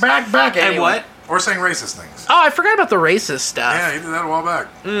 And what? Or saying racist things. Oh, I forgot about the racist stuff. Yeah, he did that a while back.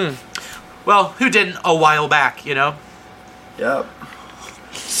 Well, who didn't a while back, Yep.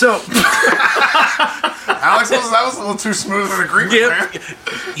 So, Alex, that was a little too smooth an agreement, man.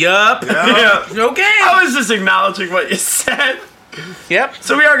 Yup. Okay. I was just acknowledging what you said. Yep.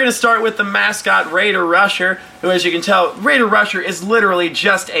 So we are going to start with the mascot Raider Rusher, who, as you can tell, Raider Rusher is literally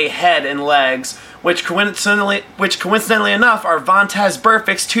just a head and legs, which coincidentally enough are Vontaze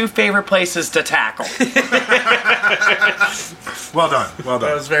Burfict's two favorite places to tackle. Well done.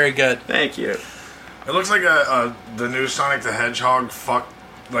 That was very good. Thank you. It looks like the new Sonic the Hedgehog fucked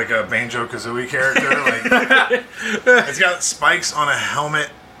like a Banjo-Kazooie character. Like it's got spikes on a helmet,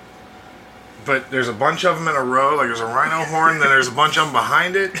 but there's a bunch of them in a row. Like there's a rhino horn, then there's a bunch of them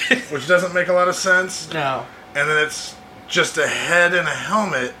behind it, which doesn't make a lot of sense. No. And then it's just a head and a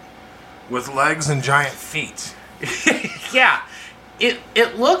helmet with legs and giant feet. Yeah.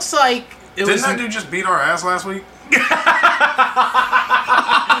 It looks like it Didn't that dude just beat our ass last week?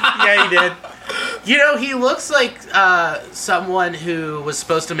 Yeah, he did. He looks like someone who was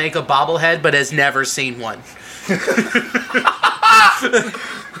supposed to make a bobblehead but has never seen one.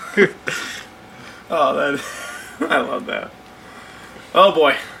 Oh, I love that. Oh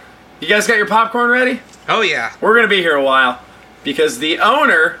boy. You guys got your popcorn ready? Oh, yeah. We're going to be here a while because the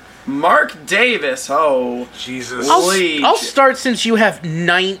owner, Mark Davis, Jesus. I'll start since you have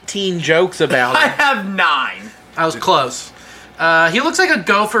 19 jokes about I him. have 9. I was close. He looks like a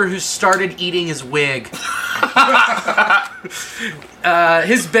gopher who started eating his wig.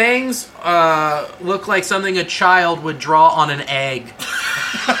 His bangs look like something a child would draw on an egg.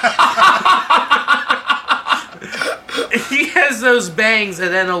 He has those bangs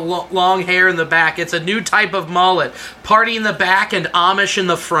and then a long hair in the back. It's a new type of mullet. Party in the back and Amish in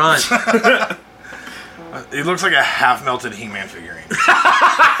the front. He looks like a half-melted He-Man figurine.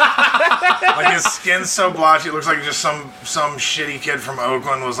 Like his skin's so blotchy, it looks like just some shitty kid from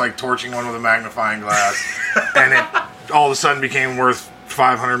Oakland was like torching one with a magnifying glass, and it all of a sudden became worth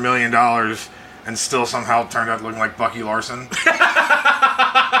 $500 million, and still somehow turned out looking like Bucky Larson.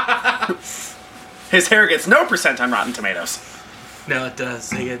 His hair gets no % on Rotten Tomatoes. No, it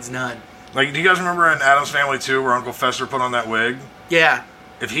does. It's none. Like, do you guys remember in Addams Family 2 where Uncle Fester put on that wig? Yeah.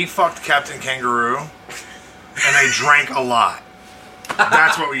 If he fucked Captain Kangaroo and they drank a lot,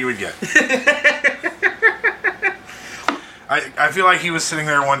 that's what you would get. I feel like he was sitting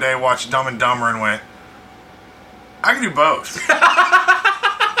there one day, watched Dumb and Dumber, and went, I can do both.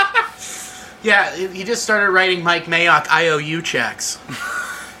 Yeah, he just started writing Mike Mayock IOU checks.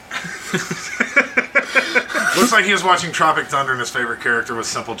 Looks like he was watching Tropic Thunder and his favorite character was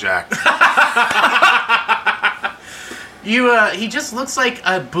Simple Jack. He just looks like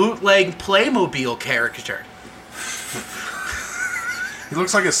a bootleg Playmobil character. He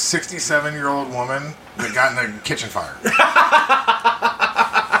looks like a 67-year-old woman that got in a kitchen fire.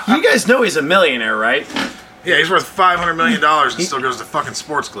 You guys know he's a millionaire, right? Yeah, he's worth $500 million and still goes to fucking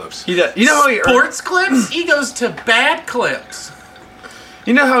sports clips. He does. You know how he Sports clips? He goes to bad clips.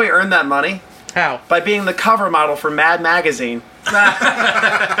 You know how he earned that money? How? By being the cover model for Mad Magazine. All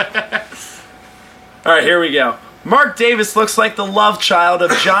right, here we go. Mark Davis looks like the love child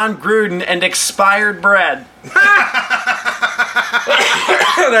of John Gruden and expired bread.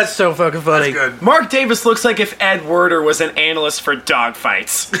 That's so fucking funny. That's good. Mark Davis looks like if Ed Werder was an analyst for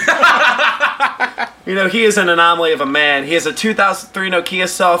dogfights. You know, he is an anomaly of a man. He has a 2003 Nokia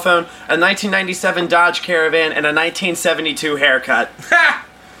cell phone, a 1997 Dodge Caravan, and a 1972 haircut.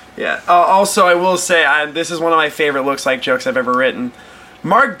 Yeah. Also, I will say, this is one of my favorite looks-like jokes I've ever written.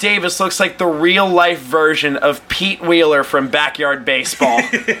 Mark Davis looks like the real-life version of Pete Wheeler from Backyard Baseball.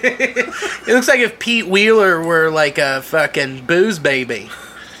 It looks like if Pete Wheeler were like a fucking booze baby.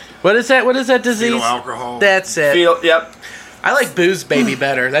 What is that? What is that disease? Fetal alcohol. That's it. Yep. I like booze baby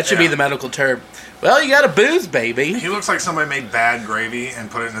better. That should be the medical term. Well, you got a booze baby. He looks like somebody made bad gravy and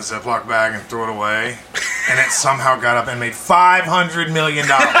put it in a Ziploc bag and threw it away, and it somehow got up and made $500 million.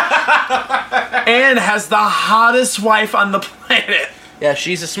 And has the hottest wife on the planet. Yeah,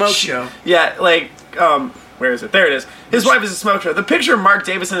 she's a smoke show. Yeah, like, where is it? There it is. His wife is a smoke show. The picture of Mark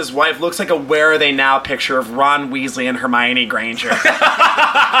Davis and his wife looks like a Where Are They Now picture of Ron Weasley and Hermione Granger.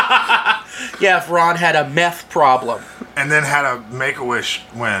 Yeah, if Ron had a meth problem. And then had a Make-A-Wish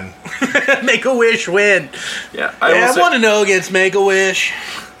win. Make-A-Wish win. Yeah, I want to know against Make-A-Wish.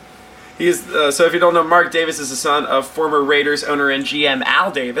 He's so if you don't know, Mark Davis is the son of former Raiders owner and GM Al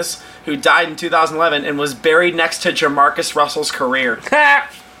Davis, who died in 2011 and was buried next to Jamarcus Russell's career.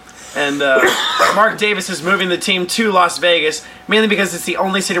 And Mark Davis is moving the team to Las Vegas, mainly because it's the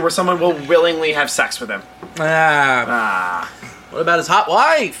only city where someone will willingly have sex with him. What about his hot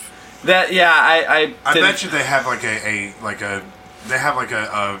wife? I bet you they have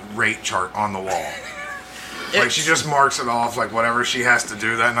a rate chart on the wall. Like, she just marks it off, like, whatever she has to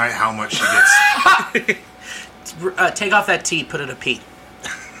do that night, how much she gets. Take off that T, put it a P.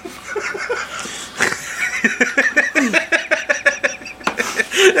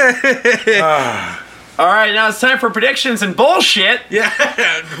 All right, now it's time for predictions and bullshit. Yeah,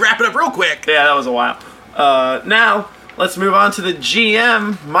 wrap it up real quick. Yeah, that was a while. Now, let's move on to the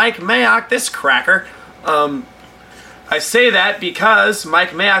GM, Mike Mayock, this cracker. I say that because Mike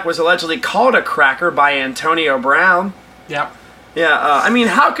Mayock was allegedly called a cracker by Antonio Brown. Yep. Yeah, I mean,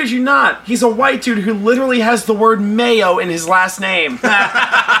 how could you not? He's a white dude who literally has the word mayo in his last name.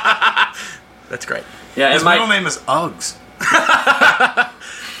 That's great. Yeah, his middle name is Uggs.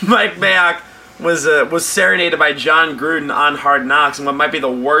 Mike Mayock was serenaded by John Gruden on Hard Knocks in what might be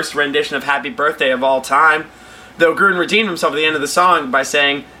the worst rendition of Happy Birthday of all time. Though Gruden redeemed himself at the end of the song by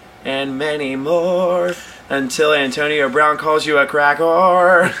saying, "And many more, until Antonio Brown calls you a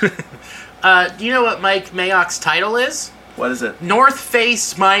cracker." Do you know what Mike Mayock's title is? What is it? North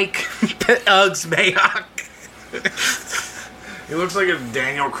Face Mike Uggs Mayock. He looks like if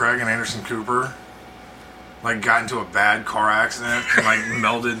Daniel Craig and Anderson Cooper like got into a bad car accident and like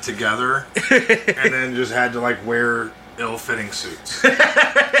melded together, and then just had to like wear ill-fitting suits.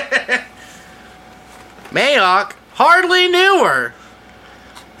 Mayock hardly knew her.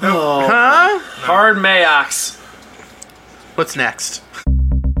 Oh. Huh? Hard Mayocks. What's next?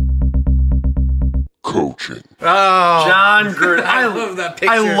 Coaching. Oh, John Gruden. I love that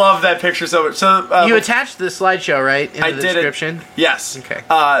picture. I love that picture so much. So you attached the slideshow, right? In I the did description? It. Yes. Okay.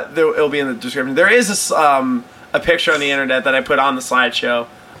 It'll be in the description. There is a picture on the internet that I put on the slideshow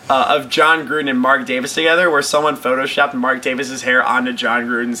of John Gruden and Mark Davis together, where someone photoshopped Mark Davis's hair onto John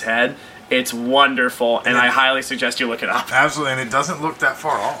Gruden's head. It's wonderful, and I highly suggest you look it up. Absolutely, and it doesn't look that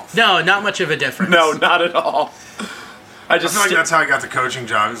far off. No, not much of a difference. No, not at all. I feel like that's how he got the coaching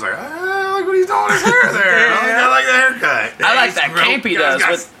job. He's like, I like what he's doing with his hair there. I like the haircut. I like that camp he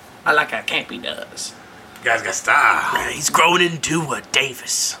does. I like how camp he does. Guy's got style. He's growing into a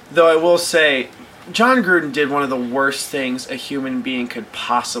Davis. Though I will say, John Gruden did one of the worst things a human being could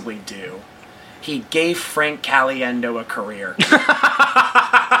possibly do. He gave Frank Caliendo a career.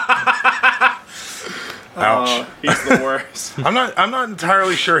 Ouch. He's the worst. I'm not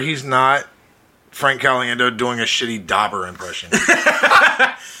entirely sure he's not Frank Caliendo doing a shitty Dauber impression.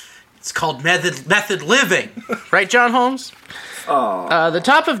 It's called method living. Right, John Holmes? Oh. The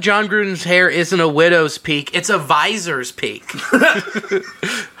top of John Gruden's hair isn't a widow's peak. It's a visor's peak.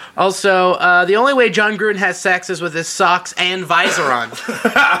 Also, the only way John Gruden has sex is with his socks and visor on.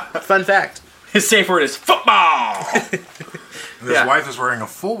 Fun fact. His safe word is football. His wife is wearing a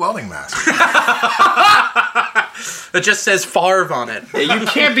full welding mask. That just says Favre on it. Yeah, you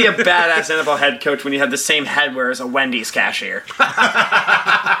can't be a badass NFL head coach when you have the same headwear as a Wendy's cashier.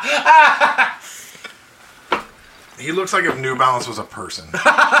 He looks like if New Balance was a person.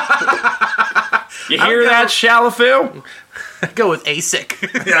 You hear that, Shalafoo? Go with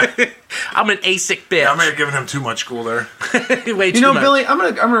ASIC. Yeah. I'm an ASIC bitch. I may have given him too much school there. Way too much. Billy, I'm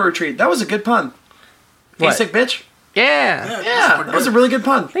gonna retreat. That was a good pun. What? ASIC bitch. Yeah. That was a really good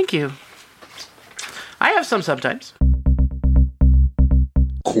pun. Thank you. I have some sometimes.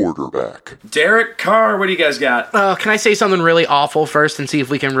 Quarterback. Derek Carr, what do you guys got? Can I say something really awful first and see if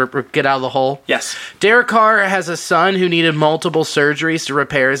we can get out of the hole? Yes. Derek Carr has a son who needed multiple surgeries to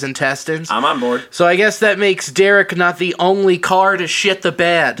repair his intestines. I'm on board. So I guess that makes Derek not the only Carr to shit the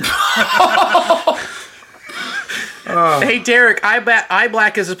bed. Hey, Derek, eye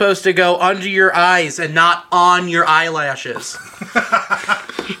black is supposed to go under your eyes and not on your eyelashes.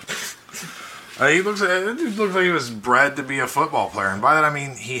 It looks like he was bred to be a football player, and by that I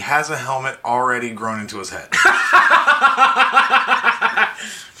mean he has a helmet already grown into his head.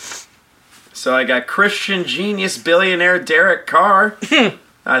 So I got Christian genius billionaire Derek Carr.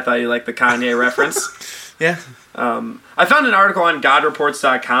 I thought you liked the Kanye reference. Yeah. I found an article on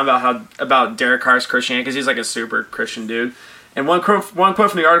GodReports.com about Derek Carr's Christianity, because he's like a super Christian dude. And one quote from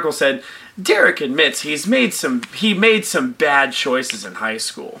the article said, Derek admits he made some bad choices in high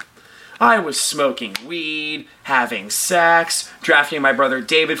school. I was smoking weed, having sex, drafting my brother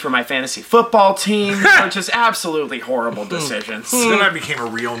David for my fantasy football team. Just absolutely horrible decisions. Then I became a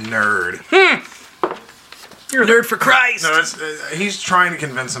real nerd. You're a nerd for Christ. No, he's trying to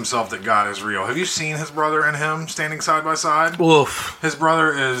convince himself that God is real. Have you seen his brother and him standing side by side? Oof. His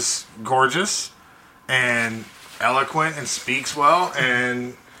brother is gorgeous and eloquent and speaks well,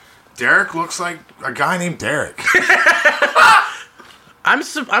 and Derek looks like a guy named Derek. I'm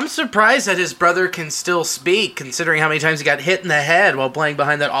surprised that his brother can still speak, considering how many times he got hit in the head while playing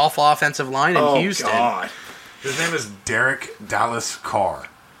behind that awful offensive line in Houston. God. His name is Derek Dallas Carr.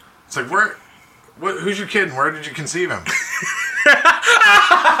 It's like, who's your kid and where did you conceive him?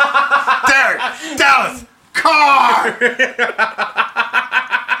 Derek Dallas Carr!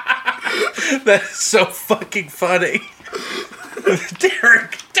 That's so fucking funny.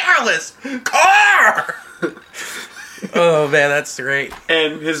 Derek Dallas Carr! Oh, man, that's great.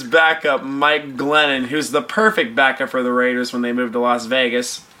 And his backup, Mike Glennon, who's the perfect backup for the Raiders when they moved to Las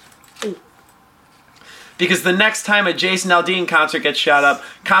Vegas. Because the next time a Jason Aldean concert gets shot up,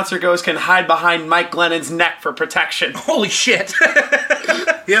 concert goers can hide behind Mike Glennon's neck for protection. Holy shit.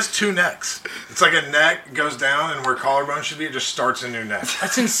 He has two necks. It's like a neck goes down, and where collarbone should be, it just starts a new neck.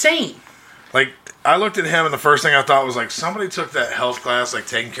 That's insane. Like, I looked at him, and the first thing I thought was, like, somebody took that health class, like,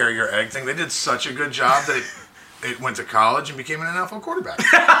 taking care of your egg thing. They did such a good job that it went to college and became an NFL quarterback.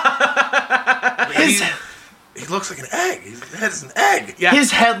 He looks like an egg. His head is an egg. Yeah.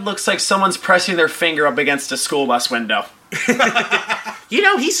 His head looks like someone's pressing their finger up against a school bus window. You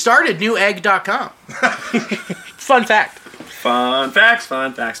know, he started newegg.com. Fun fact. Fun facts.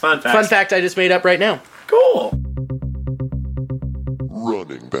 Fun fact I just made up right now. Cool.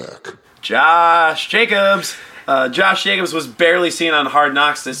 Running back. Josh Jacobs. Josh Jacobs was barely seen on Hard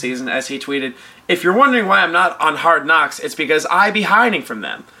Knocks this season, as he tweeted, "If you're wondering why I'm not on Hard Knocks, it's because I be hiding from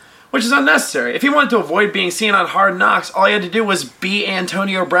them." Which is unnecessary. If he wanted to avoid being seen on Hard Knocks, all he had to do was be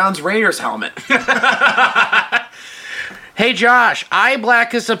Antonio Brown's Raiders helmet. Hey Josh, eye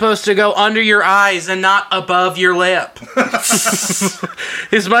black is supposed to go under your eyes and not above your lip.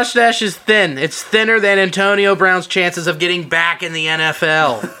 His mustache is thin. It's thinner than Antonio Brown's chances of getting back in the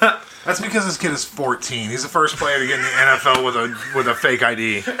NFL. That's because this kid is 14. He's the first player to get in the NFL with a fake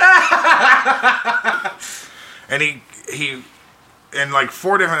ID. And he in like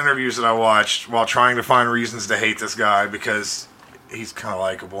 4 different interviews that I watched while trying to find reasons to hate this guy because he's kind of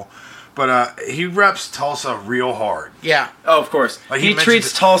likable. But he reps Tulsa real hard. Yeah. Oh, of course. Like he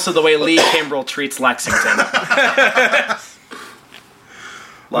treats Tulsa the way Lee Kimbrell treats Lexington.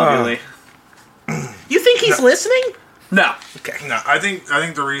 Love you, Lee. You think he's listening? No. Okay. No, I think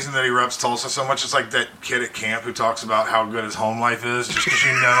the reason that he reps Tulsa so much is like that kid at camp who talks about how good his home life is, just because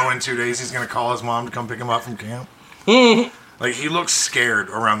you know in 2 days he's going to call his mom to come pick him up from camp. Like, he looks scared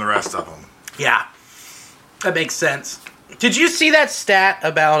around the rest of them. Yeah. That makes sense. Did you see that stat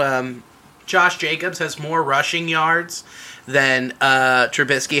about Josh Jacobs has more rushing yards than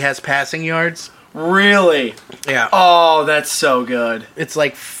Trubisky has passing yards? Really? Yeah. Oh, that's so good. It's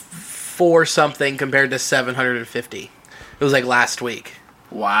like 4 something compared to 750. It was like last week.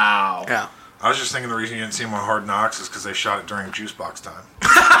 Wow. Yeah. I was just thinking the reason you didn't see him on Hard Knocks is because they shot it during juice box time.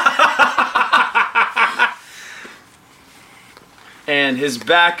 And his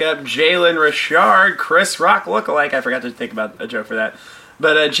backup, Jalen Richard, Chris Rock lookalike. I forgot to think about a joke for that.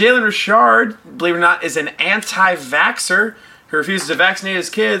 But Jalen Richard, believe it or not, is an anti-vaxxer who refuses to vaccinate his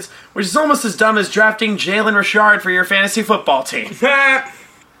kids, which is almost as dumb as drafting Jalen Richard for your fantasy football team.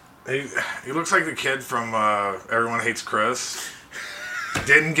 He looks like the kid from Everyone Hates Chris.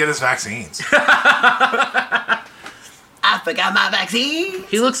 Didn't get his vaccines. I forgot my vaccine.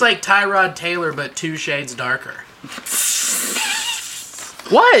 He looks like Tyrod Taylor, but 2 shades darker.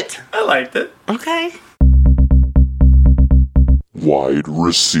 What? I liked it. Okay. Wide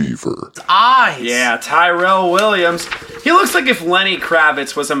receiver. Eyes. Yeah, Tyrell Williams. He looks like if Lenny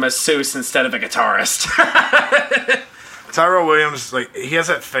Kravitz was a masseuse instead of a guitarist. Tyrell Williams, like, he has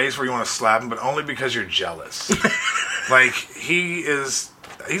that face where you want to slap him, but only because you're jealous. Like, he's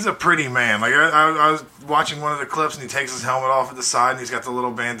a pretty man. Like, I was watching one of the clips, and he takes his helmet off at the side, and he's got the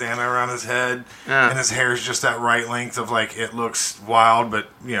little bandana around his head, and his hair is just that right length of, like, it looks wild, but,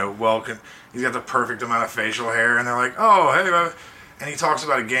 you know, he's got the perfect amount of facial hair, and they're like, oh, hey, and he talks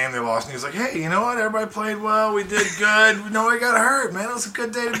about a game they lost, and he's like, hey, you know what, everybody played well, we did good, nobody got hurt, man, it was a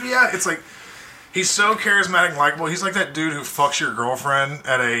good day to be out. It's like, he's so charismatic and likable. He's like that dude who fucks your girlfriend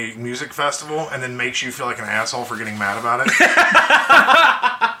at a music festival and then makes you feel like an asshole for getting mad about it.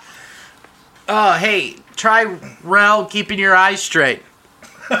 Oh, hey, try Rel keeping your eyes straight.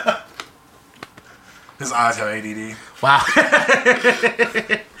 His eyes have ADD. Wow.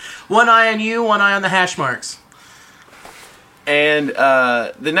 One eye on you, one eye on the hash marks. And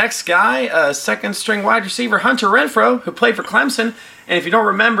the next guy, second-string wide receiver Hunter Renfrow, who played for Clemson. And if you don't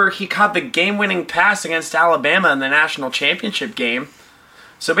remember, he caught the game-winning pass against Alabama in the national championship game.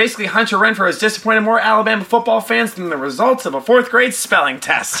 So basically, Hunter Renfrow has disappointed more Alabama football fans than the results of a 4th-grade spelling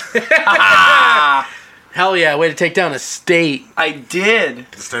test. Hell yeah, way to take down a state. I did.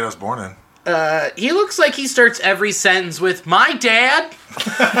 The state I was born in. He looks like he starts every sentence with, my dad.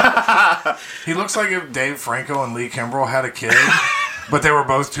 He looks like if Dave Franco and Lee Kimbrell had a kid, but they were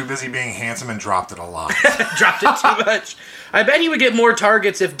both too busy being handsome and dropped it a lot. Dropped it too much. I bet he would get more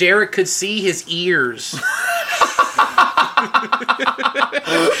targets if Derek could see his ears.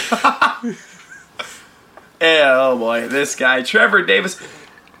 Oh boy, this guy, Trevor Davis.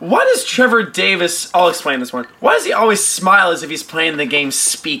 Why does Trevor Davis, I'll explain this one. Why does he always smile as if he's playing the game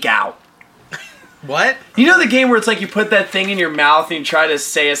Speak Out? What? You know the game where it's like you put that thing in your mouth and you try to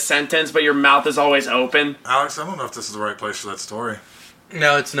say a sentence, but your mouth is always open? Alex, I don't know if this is the right place for that story.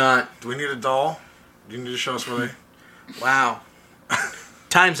 No, it's not. Do we need a doll? Do you need to show us where they... Wow.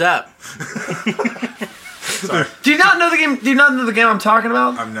 Time's up. Sorry. Do you not know the game? Do you not know the game I'm talking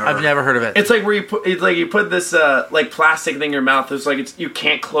about? I've never heard of it. It's like where you put this like plastic thing in your mouth. It's like you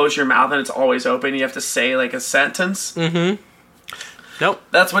can't close your mouth and it's always open. You have to say like a sentence. Mm-hmm. Nope.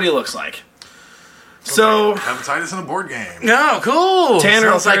 That's what he looks like. So hepatitis in a board game. No, cool.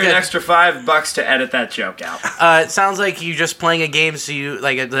 Tanner will pay an extra $5 to edit that joke out. It sounds like you just playing a game. So you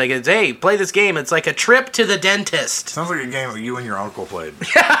hey, play this game. It's like a trip to the dentist. Sounds like a game that you and your uncle played.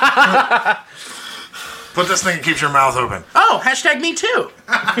 Put this thing and keeps your mouth open. Oh, hashtag me too.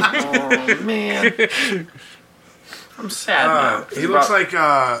 Oh man, I'm sad. He looks like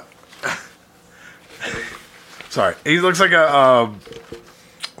Sorry. He looks like a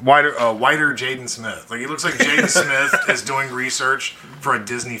whiter Jaden Smith. Like, he looks like Jaden Smith is doing research for a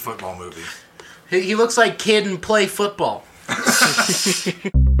Disney football movie. He looks like Kid and Play Football.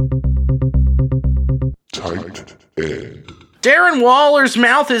 Tight end. Darren Waller's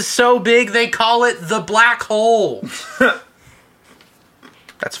mouth is so big they call it the black hole.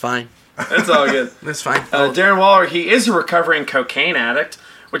 That's fine. That's all good. That's fine. Darren Waller, he is a recovering cocaine addict,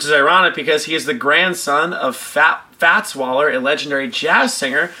 which is ironic because he is the grandson of Fats Waller, a legendary jazz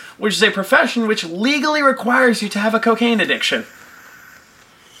singer, which is a profession which legally requires you to have a cocaine addiction.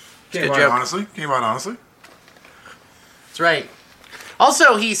 Came out honestly. That's right.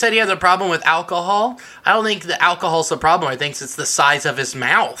 Also, he said he has a problem with alcohol. I don't think the alcohol's the problem. I think it's the size of his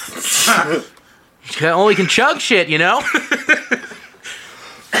mouth. He only can chug shit, you know?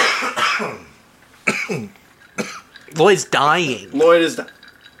 Lloyd's dying. Lloyd is...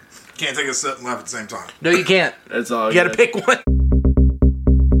 Can't take a sip and laugh at the same time. No, you can't. That's all you gotta pick one.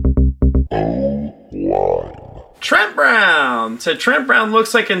 Trent Brown. So Trent Brown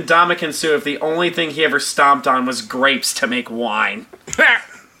looks like Ndamukong Suh if the only thing he ever stomped on was grapes to make wine.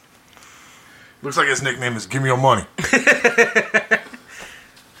 Looks like his nickname is Give Me Your Money.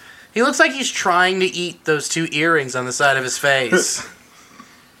 He looks like he's trying to eat those 2 earrings on the side of his face.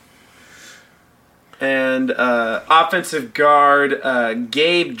 And offensive guard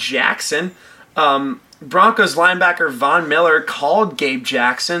Gabe Jackson. Broncos linebacker Von Miller called Gabe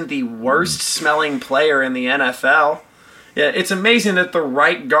Jackson the worst smelling player in the NFL. Yeah, it's amazing that the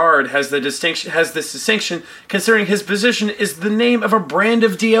right guard has this distinction, considering his position is the name of a brand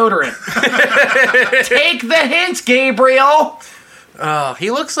of deodorant. Take the hint, Gabriel.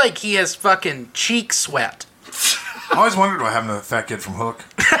 He looks like he has fucking cheek sweat. I always wondered what happened to the fat kid from Hook.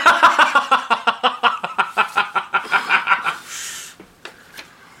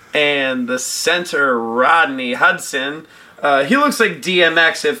 And the center, Rodney Hudson. He looks like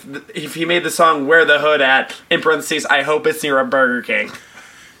DMX if he made the song "Where the Hood At," in parentheses, I hope it's near a Burger King.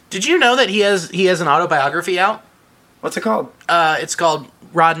 Did you know that he has an autobiography out? What's it called? It's called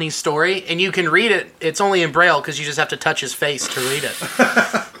Rodney's Story, and you can read it. It's only in Braille because you just have to touch his face to read it.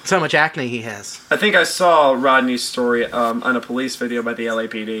 That's how much acne he has. I think I saw Rodney's story on a police video by the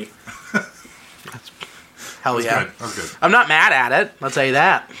LAPD. Hell yeah. That was good. I'm not mad at it, I'll tell you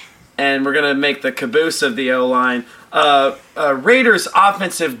that. And we're going to make the caboose of the O-line. Raiders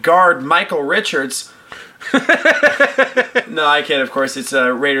offensive guard Michael Richards. No, I kid, of course. It's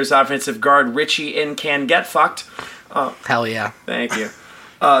Raiders offensive guard Richie in Can Get Fucked. Hell yeah. Thank you.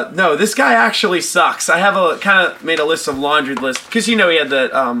 No, this guy actually sucks. I have kind of made a list of laundry list because he had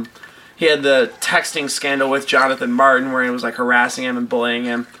the texting scandal with Jonathan Martin where he was like harassing him and bullying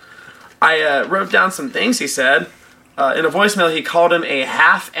him. I wrote down some things he said. In a voicemail, he called him a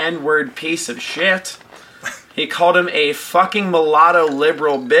half N-word piece of shit. He called him a fucking mulatto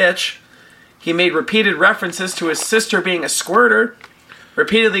liberal bitch. He made repeated references to his sister being a squirter.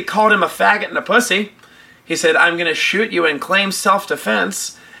 Repeatedly called him a faggot and a pussy. He said, I'm going to shoot you and claim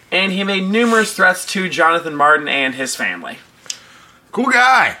self-defense. And he made numerous threats to Jonathan Martin and his family. Cool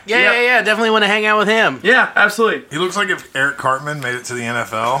guy. Yeah. Definitely want to hang out with him. Yeah, absolutely. He looks like if Eric Cartman made it to the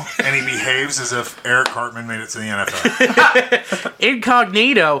NFL, and he behaves as if Eric Cartman made it to the NFL.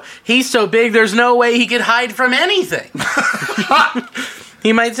 Incognito. He's so big, there's no way he could hide from anything.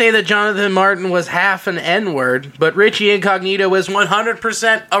 He might say that Jonathan Martin was half an N-word, but Richie Incognito is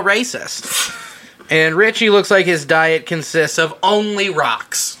 100% a racist. And Richie looks like his diet consists of only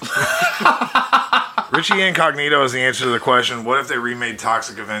rocks. Richie Incognito is the answer to the question, what if they remade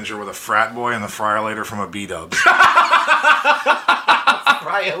Toxic Avenger with a frat boy and the Friolator from a B-Dubs?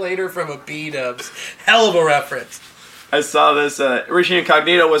 Friolator from a B-Dubs. Hell of a reference. I saw this. Richie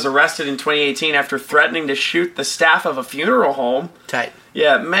Incognito was arrested in 2018 after threatening to shoot the staff of a funeral home. Tight.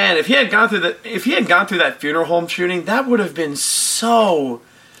 Yeah, man, if he had gone through that funeral home shooting, that would have been so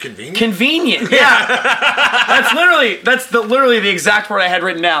convenient. Yeah. That's literally the exact word I had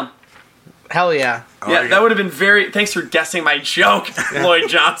written down. Hell yeah. Yeah, that would have been thanks for guessing my joke, Lloyd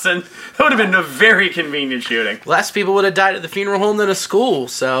Johnson. That would have been a very convenient shooting. Less people would have died at the funeral home than a school,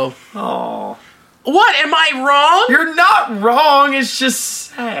 so. Oh. What? Am I wrong? You're not wrong. It's just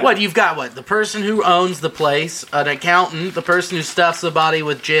sad. What? You've got what? The person who owns the place, an accountant, the person who stuffs the body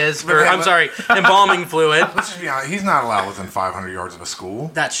with jizz, embalming fluid. Let's just be honest, he's not allowed within 500 yards of a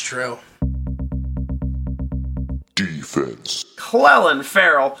school. That's true. Defense. Clelin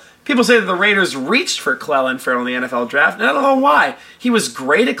Ferrell. People say that the Raiders reached for Clelin Ferrell in the NFL draft, and I don't know why. He was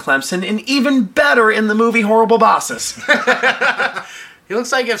great at Clemson and even better in the movie Horrible Bosses. He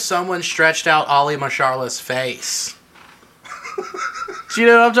looks like if someone stretched out Ollie Masharla's face. Do you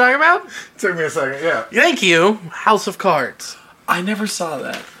know what I'm talking about? Took me a second, yeah. Thank you. House of Cards. I never saw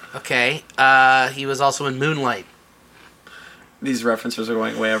that. Okay. He was also in Moonlight. These references are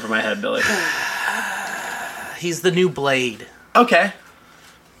going way over my head, Billy. He's the new Blade. Okay.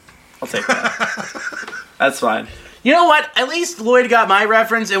 I'll take that. That's fine. You know what? At least Lloyd got my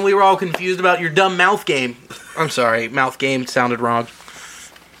reference, and we were all confused about your dumb mouth game. I'm sorry, mouth game sounded wrong.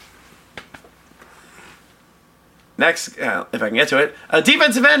 Next, if I can get to it,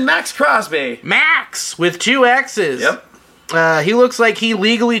 defensive end Max Crosby. Max with 2 X's. Yep. He looks like he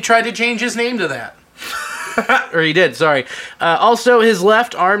legally tried to change his name to that. Or he did, sorry. Also, his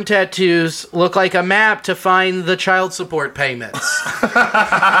left arm tattoos look like a map to find the child support payments.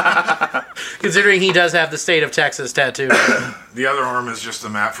 Considering he does have the state of Texas tattoo. The other arm is just a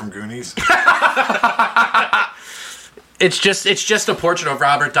map from Goonies. It's just a portrait of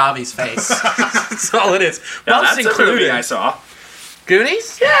Robert Davi's face. That's all it is. Yeah, that's a movie I saw.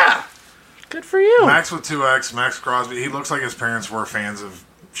 Goonies? Yeah. Good for you. Max with 2X, Max Crosby. He looks like his parents were fans of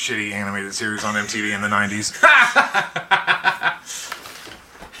shitty animated series on MTV in the 90s.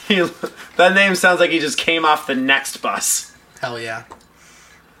 That name sounds like he just came off the Next bus. Hell yeah.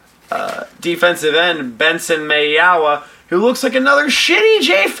 Defensive end Benson Mayawa, who looks like another shitty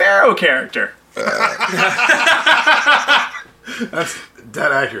Jay Farrow character. That's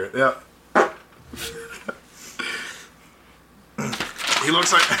dead accurate, yeah. He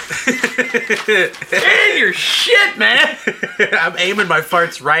looks like... Hey, your shit, man! I'm aiming my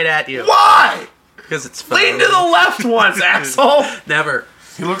farts right at you. Why? Because it's fun. Lean to the left once, asshole! Never.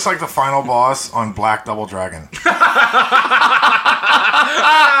 He looks like the final boss on Black Double Dragon.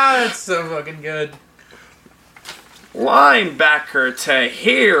 It's so fucking good. Linebacker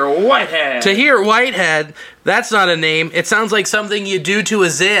Tahir Whitehead. Tahir Whitehead, that's not a name. It sounds like something you do to a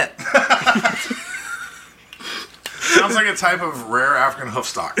zit. Sounds like a type of rare African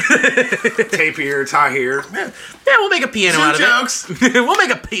hoofstock. Tapir, Tahir. Yeah, we'll make a piano out of jokes. it. We'll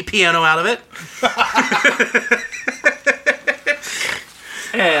make a piano out of it.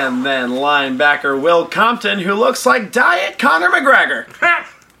 And then linebacker Will Compton, who looks like Diet Conor McGregor.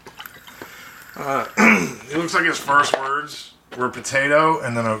 He looks like his first words were potato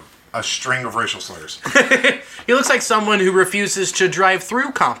and then a string of racial slurs. He looks like someone who refuses to drive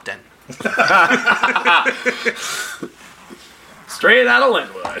through Compton. Straight out of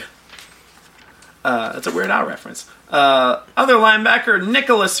Linwood. That's a Weird Al reference. Other linebacker,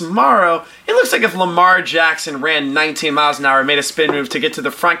 Nicholas Morrow. He looks like if Lamar Jackson ran 19 miles an hour and made a spin move to get to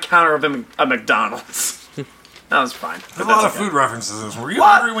the front counter of a McDonald's. That was fine. There's a lot of food references. Were you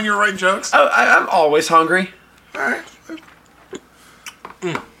hungry when you were writing jokes? Oh, I'm always hungry. All right.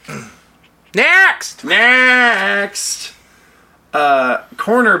 Next!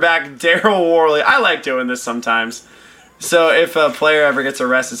 Cornerback Daryl Worley. I like doing this sometimes. So if a player ever gets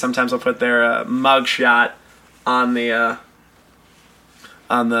arrested, sometimes I'll put their mug shot on the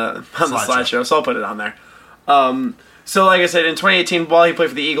slideshow. So I'll put it on there. So like I said, in 2018, while he played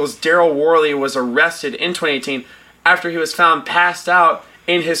for the Eagles, Daryl Worley was arrested in 2018 after he was found passed out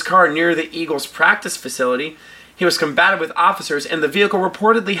in his car near the Eagles practice facility. He was combated with officers, and the vehicle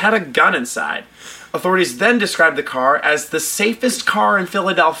reportedly had a gun inside. Authorities then described the car as the safest car in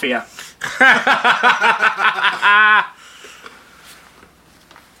Philadelphia.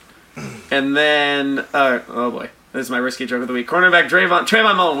 And then, oh boy, this is my risky joke of the week. Cornerback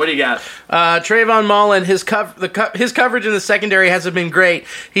Trayvon Mullen, what do you got? Trayvon Mullen, his coverage in the secondary hasn't been great.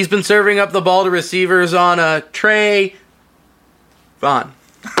 He's been serving up the ball to receivers on a Trey Vaughn.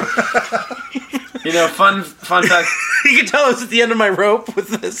 You know, fun fact. You can tell I was at the end of my rope with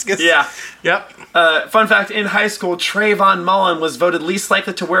this. Yeah. Yep. Fun fact, in high school, Trayvon Mullen was voted least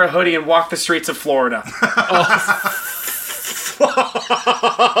likely to wear a hoodie and walk the streets of Florida.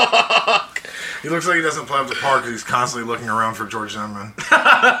 He looks like he doesn't play up the park because he's constantly looking around for George Zimmerman.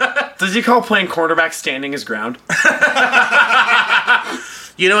 Does he call playing quarterback standing his ground?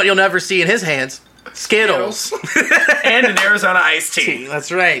 You know what you'll never see in his hands? Skittles. And an Arizona iced tea.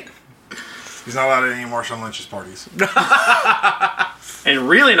 That's right. He's not allowed at any Marshawn Lynch's parties. And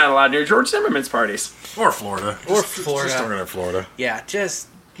really not allowed near George Zimmerman's parties. Or Florida. Florida. Just don't go to Florida. Yeah, just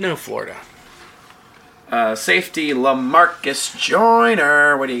no Florida. Safety LaMarcus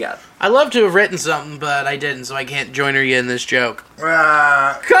Joyner. What do you got? I love to have written something, but I didn't, so I can't joiner you in this joke. Come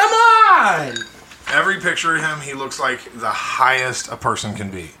on! Every picture of him, he looks like the highest a person can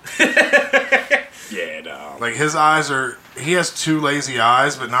be. Yeah, no. Like, his eyes are... He has two lazy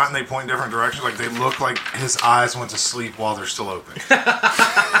eyes, but not in they point in different directions. Like, they look like his eyes went to sleep while they're still open.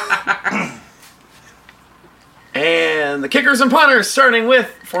 And the kickers and punters, starting with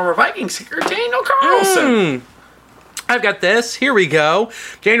former Vikings kicker Daniel Carlson. I've got this. Here we go.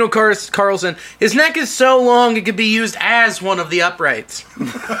 Daniel Carlson. His neck is so long it could be used as one of the uprights.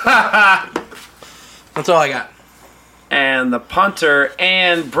 That's all I got. And the punter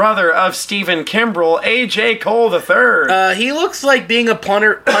and brother of Stephen Kimbrell, A.J. Cole III. He looks like being a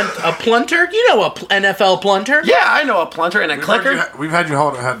plunter. You know a NFL plunter. Yeah, I know a plunter and a clicker. We've heard you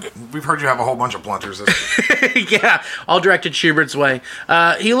have a whole bunch of plunters. Yeah, all directed Schubert's way.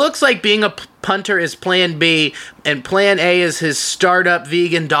 He looks like being a punter is Plan B, and Plan A is his startup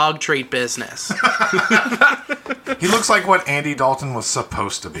vegan dog treat business. He looks like what Andy Dalton was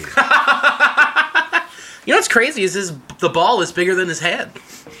supposed to be. You know what's crazy is the ball is bigger than his head.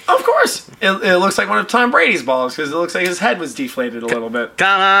 Of course. It looks like one of Tom Brady's balls because it looks like his head was deflated a little bit.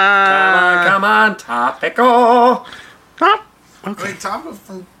 Come on. Topical. Okay. Wait, topical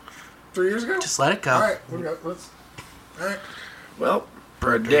from 3 years ago? Just let it go. All right. All right. Well,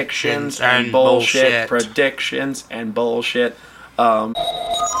 predictions and bullshit. Predictions and bullshit.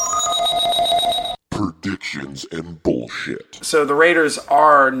 Predictions and bullshit. So the Raiders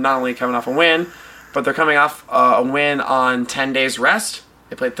are not only coming off a win, but they're coming off a win on 10 days rest.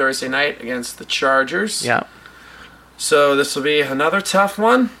 They played Thursday night against the Chargers. Yeah. So this will be another tough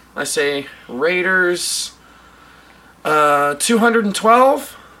one. I say Raiders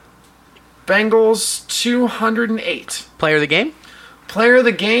 212, Bengals 208. Player of the game? Player of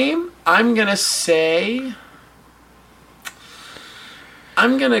the game, I'm going to say...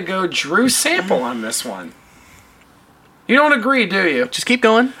 I'm going to go Drew Sample on this one. You don't agree, do you? Just keep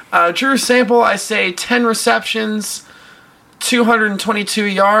going. Drew Sample, I say 10 receptions, 222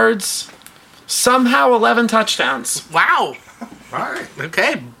 yards, somehow 11 touchdowns. Wow. All right.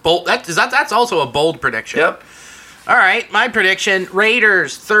 Okay. Bold. That's also a bold prediction. Yep. All right. My prediction,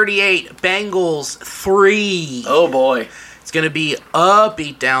 Raiders 38, Bengals 3. Oh, boy. It's going to be a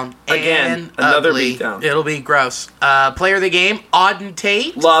beatdown. Again, and another ugly. beatdown. It'll be gross. Player of the game, Auden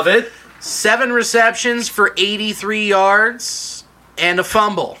Tate. Love it. 7 receptions for 83 yards and a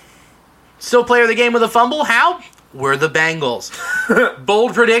fumble. Still player of the game with a fumble? How? We're the Bengals.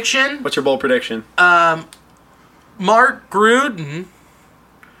 Bold prediction. What's your bold prediction? Mark Gruden.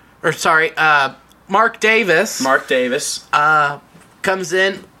 Mark Davis. Mark Davis. Comes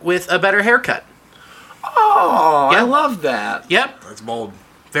in with a better haircut. Oh, Yep. I love that. Yep. That's bold.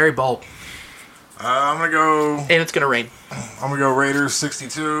 Very bold. I'm going to go... And it's going to rain. I'm going to go Raiders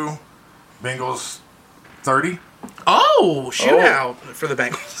 62, Bengals 30. Oh, shootout for the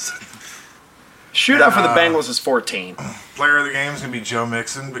Bengals. Shootout for the Bengals is 14. Player of the game is going to be Joe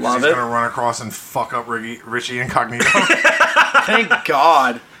Mixon because Love he's it. going to run across and fuck up Richie Incognito. Thank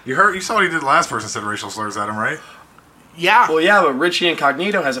God. You saw what he did last person said racial slurs at him, right? Yeah. Well, yeah, but Richie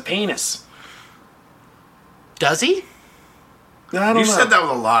Incognito has a penis. Does he? I don't You know. said that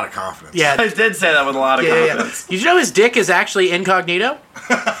with a lot of confidence. Yeah. I did say that with a lot of confidence. Did you know his dick is actually incognito?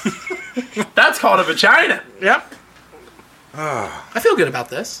 That's called a vagina. Yep. I feel good about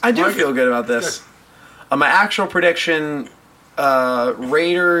this. I do feel good about this. My actual prediction,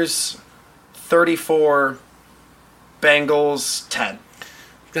 Raiders 34, Bengals 10.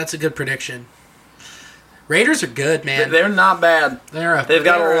 That's a good prediction. Raiders are good, man. They're not bad. They've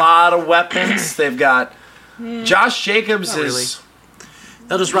got a lot of weapons. They've got... Josh Jacobs is...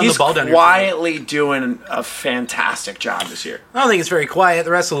 They'll just run He's the ball down your quietly doing a fantastic job this year. I don't think it's very quiet.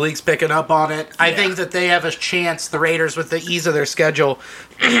 The rest of the league's picking up on it. I think that they have a chance, the Raiders, with the ease of their schedule,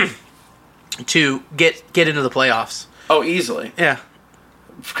 to get into the playoffs. Oh, easily. Yeah.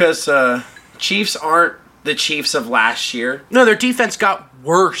 Because Chiefs aren't the Chiefs of last year. No, their defense got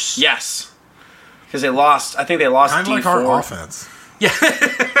worse. Yes. Because they lost. I think they lost Kind of like D4. our offense. Yeah.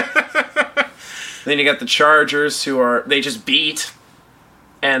 Then you got the Chargers, they just beat,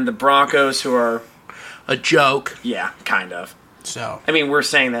 and the Broncos, who are a joke. Yeah, kind of. So I mean, we're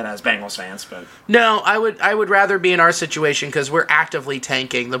saying that as Bengals fans, but no, I would rather be in our situation because we're actively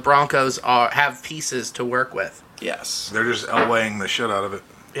tanking. The Broncos have pieces to work with. Yes, they're just Elwaying the shit out of it.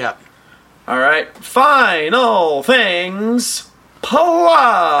 Yeah. All right, final things.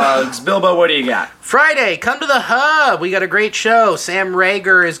 Plugs. Bilbo, what do you got? Friday, come to the Hub. We got a great show. Sam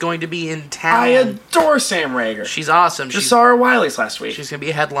Rager is going to be in town. I adore Sam Rager. She's awesome. Just saw her at Wiley's last week. She's going to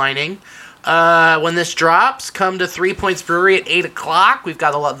be headlining. When this drops, come to 3 Points Brewery at 8 o'clock. We've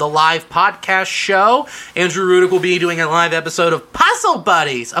got the live podcast show. Andrew Rudick will be doing a live episode of Puzzle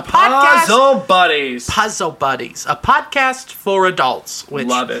Buddies, a podcast. Puzzle Buddies, a podcast for adults. Which,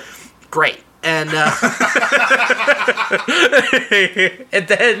 love it. Great. And and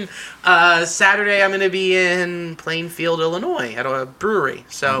then Saturday I'm going to be in Plainfield, Illinois at a brewery,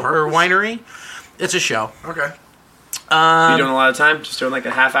 or winery. It's a show. Okay. You doing a lot of time? Just doing like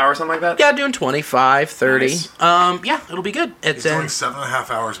a half hour or something like that? Yeah, doing 25, 30. Nice. Yeah, it'll be good. It's He's doing 7.5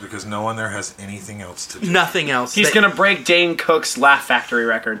 hours because no one there has anything else to do. nothing else. He's going to break Dane Cook's Laugh Factory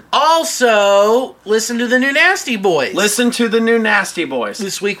record. Also, listen to the new Nasty Boys. Listen to the new Nasty Boys.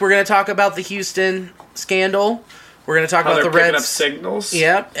 This week we're going to talk about the Houston scandal. We're going to talk How about they're the picking Reds. up signals.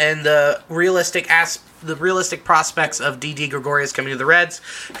 Yep, and the realistic prospects of D.D. Gregorius coming to the Reds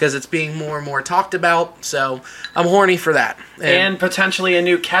because it's being more and more talked about. So I'm horny for that. And potentially a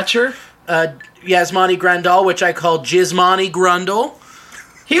new catcher. Yasmani Grandal, which I call Jismani Grundle.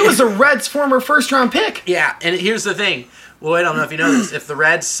 He was a Reds' former first-round pick. Yeah, and here's the thing. Well, I don't know if you know this. If the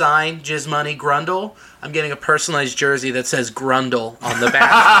Reds sign Jismani Grundle, I'm getting a personalized jersey that says Grundle on the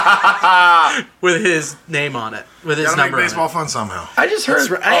back with his name on it, with his Gotta number make baseball on it. fun somehow. I just heard.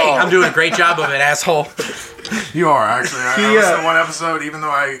 Hey, I'm doing a great job of it, asshole. You are, actually. I listened to one episode, even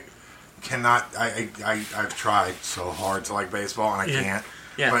though I cannot, I've tried so hard to like baseball, and I can't.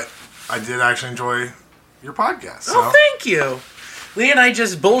 Yeah. But I did actually enjoy your podcast. So. Oh, thank you. Lee and I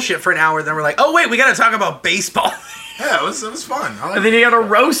just bullshit for an hour, then we're like, oh, wait, we got to talk about baseball. Yeah, it was fun. I And then you got to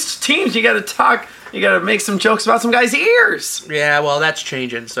roast teams. You got to talk. You got to make some jokes about some guys' ears. Yeah, well, that's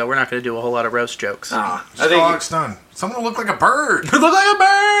changing, so we're not going to do a whole lot of roast jokes. I think think done. Someone will look like a bird. Look like a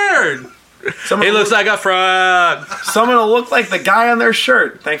bird. someone He will looks like a frog. someone will look like the guy on their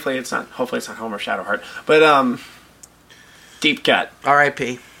shirt. Thankfully, it's not. Hopefully, it's not Homer Shadowheart. But deep cut.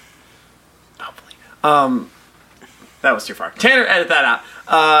 R.I.P. Hopefully. That was too far. Tanner, edit that out.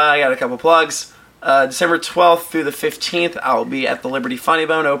 I got a couple plugs. December 12th through the 15th, I'll be at the Liberty Funny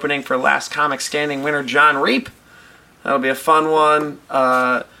Bone opening for Last Comic Standing winner John Reap. That'll be a fun one.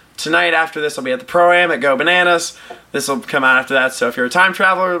 Tonight after this, I'll be at the Pro-Am at Go Bananas. This will come out after that, so if you're a time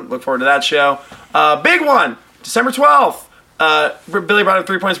traveler, look forward to that show. Big one, December 12th. Billy brought up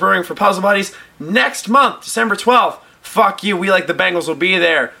 3 Points Brewing for Puzzle Buddies. Next month, December 12th, fuck you, We Like the Bengals will be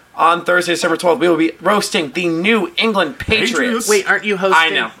there. On Thursday, December 12th, we will be roasting the New England Patriots. Wait, aren't you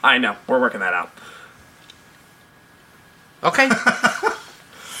hosting? I know. We're working that out. Okay.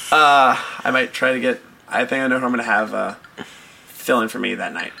 I might try to get... I think I know who I'm going to have fill in for me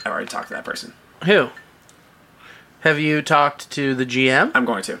that night. I've already talked to that person. Who? Have you talked to the GM? I'm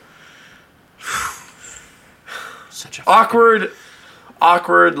going to. Such a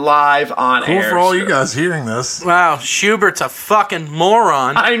Awkward live on Cool air. for all you guys hearing this. Wow, Schubert's a fucking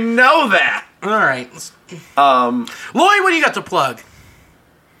moron. I know that. All right. Lloyd, what do you got to plug?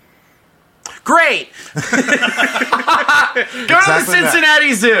 Great. Go to the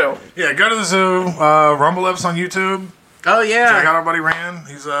Cincinnati Zoo. Yeah, go to the zoo. Rumble Lips on YouTube. Oh yeah. Check out our buddy Rand.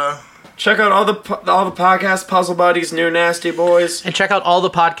 He's Check out all the podcasts, Puzzle Buddies, New Nasty Boys. And check out all the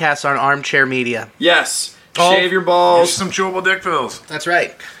podcasts on Armchair Media. Yes. Oh. Shave your balls. some chewable dick pills. That's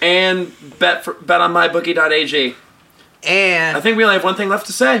right. And bet on mybookie.ag. And I think we only have one thing left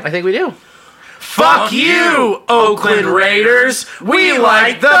to say. I think we do. Fuck you, Oakland Raiders. We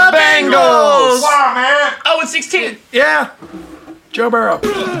like the Bengals. Wow, man. 0-16. Yeah. Joe Burrow. Will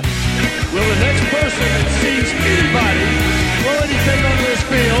the next person that sees anybody throw anything onto this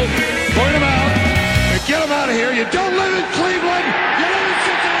field, point them out, and get them out of here? You don't live in Cleveland. You live in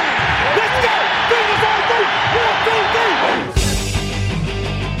Cincinnati. Let's go. Bengals on 3. 1, 2,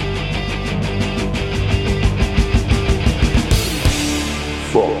 3.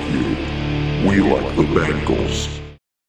 Fuck you. We like the Bengals.